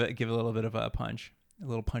hurt us. Give a little bit of a punch. A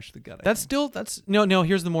little punch to the gut. No.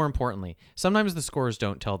 Here's the more importantly. Sometimes the scores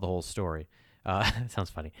don't tell the whole story. It sounds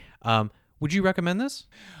funny. Would you recommend this?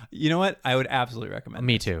 You know what? I would absolutely recommend.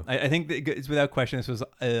 Me too. I think that it's without question. This was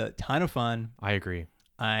a ton of fun. I agree.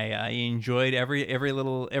 I enjoyed every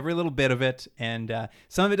little bit of it, and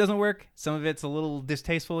some of it doesn't work. Some of it's a little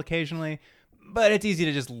distasteful occasionally, but it's easy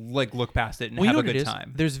to just like look past it and have a good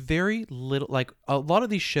time. There's very little, like a lot of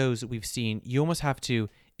these shows that we've seen, you almost have to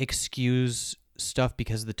excuse stuff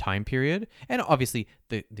because of the time period, and obviously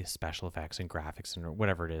the special effects and graphics and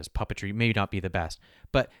whatever it is, puppetry may not be the best,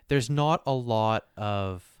 but there's not a lot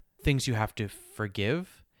of things you have to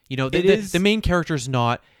forgive. The main character is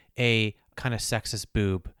not a kind of sexist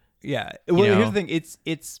boob. Yeah. Well, here's the thing.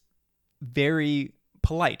 It's very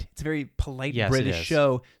polite. It's a very polite British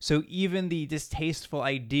show. So even the distasteful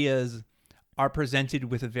ideas are presented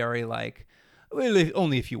with a very like, well,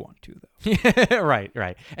 only if you want to, though. Right.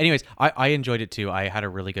 Anyways, I enjoyed it too. I had a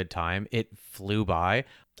really good time. It flew by.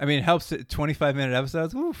 I mean, it helps. 25-minute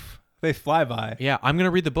episodes. Oof, they fly by. Yeah, I'm gonna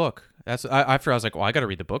read the book. After I was like, well, I got to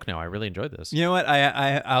read the book now. I really enjoyed this. You know what?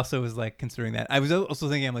 I also was like considering that. I was also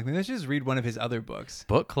thinking, I'm like, maybe I should just read one of his other books.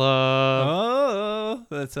 Book club. Oh,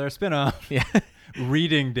 that's our spinoff. Yeah,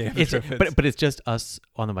 reading David Triffids. But it's just us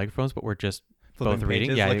on the microphones, but we're just flipping both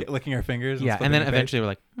pages, reading. Yeah, licking our fingers. Yeah, and then eventually we're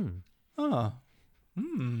like, Oh.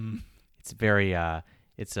 It's very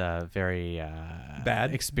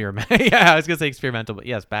bad experiment. Yeah, I was gonna say experimental, but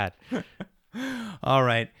yes, bad. All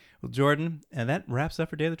right. Well, Jordan, and that wraps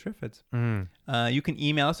up for Day of the Triffids. You can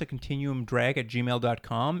email us at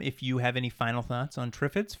continuumdrag@gmail.com if you have any final thoughts on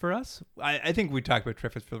Triffids for us. I think we talk about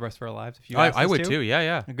Triffids for the rest of our lives. If you I would too.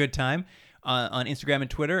 Yeah. A good time. On Instagram and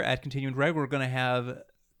Twitter at continuumdrag, we're going to have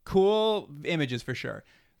cool images for sure.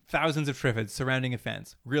 Thousands of Triffids surrounding a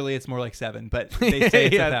fence. Really, it's more like 7, but they say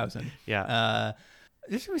it's 1,000. Yeah.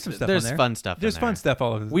 There's going to be some stuff There's on there. fun stuff There's in fun there. stuff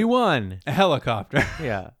all over. We won. A helicopter.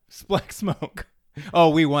 Yeah. Black smoke. Oh,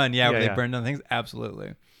 we won. Yeah, Yeah, they burned down things.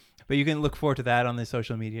 Absolutely. But you can look forward to that on the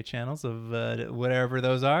social media channels of whatever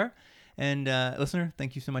those are. And listener,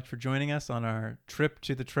 thank you so much for joining us on our trip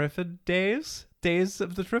to the Triffid days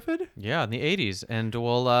of the Triffid. Yeah, in the 80s. And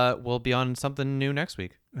we'll be on something new next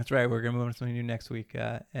week. That's right. We're going to move on to something new next week.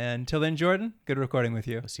 And until then, Jordan, good recording with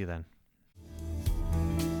you. We'll see you then.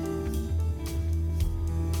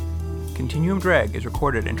 Continuum Drag is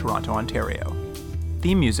recorded in Toronto, Ontario.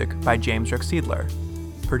 Theme music by James Rexedler.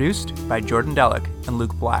 Produced by Jordan Delic and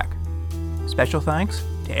Luke Black. Special thanks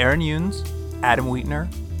to Aaron Yunes, Adam Wheatner,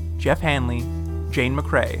 Jeff Hanley, Jane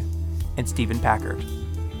McRae, and Stephen Packard.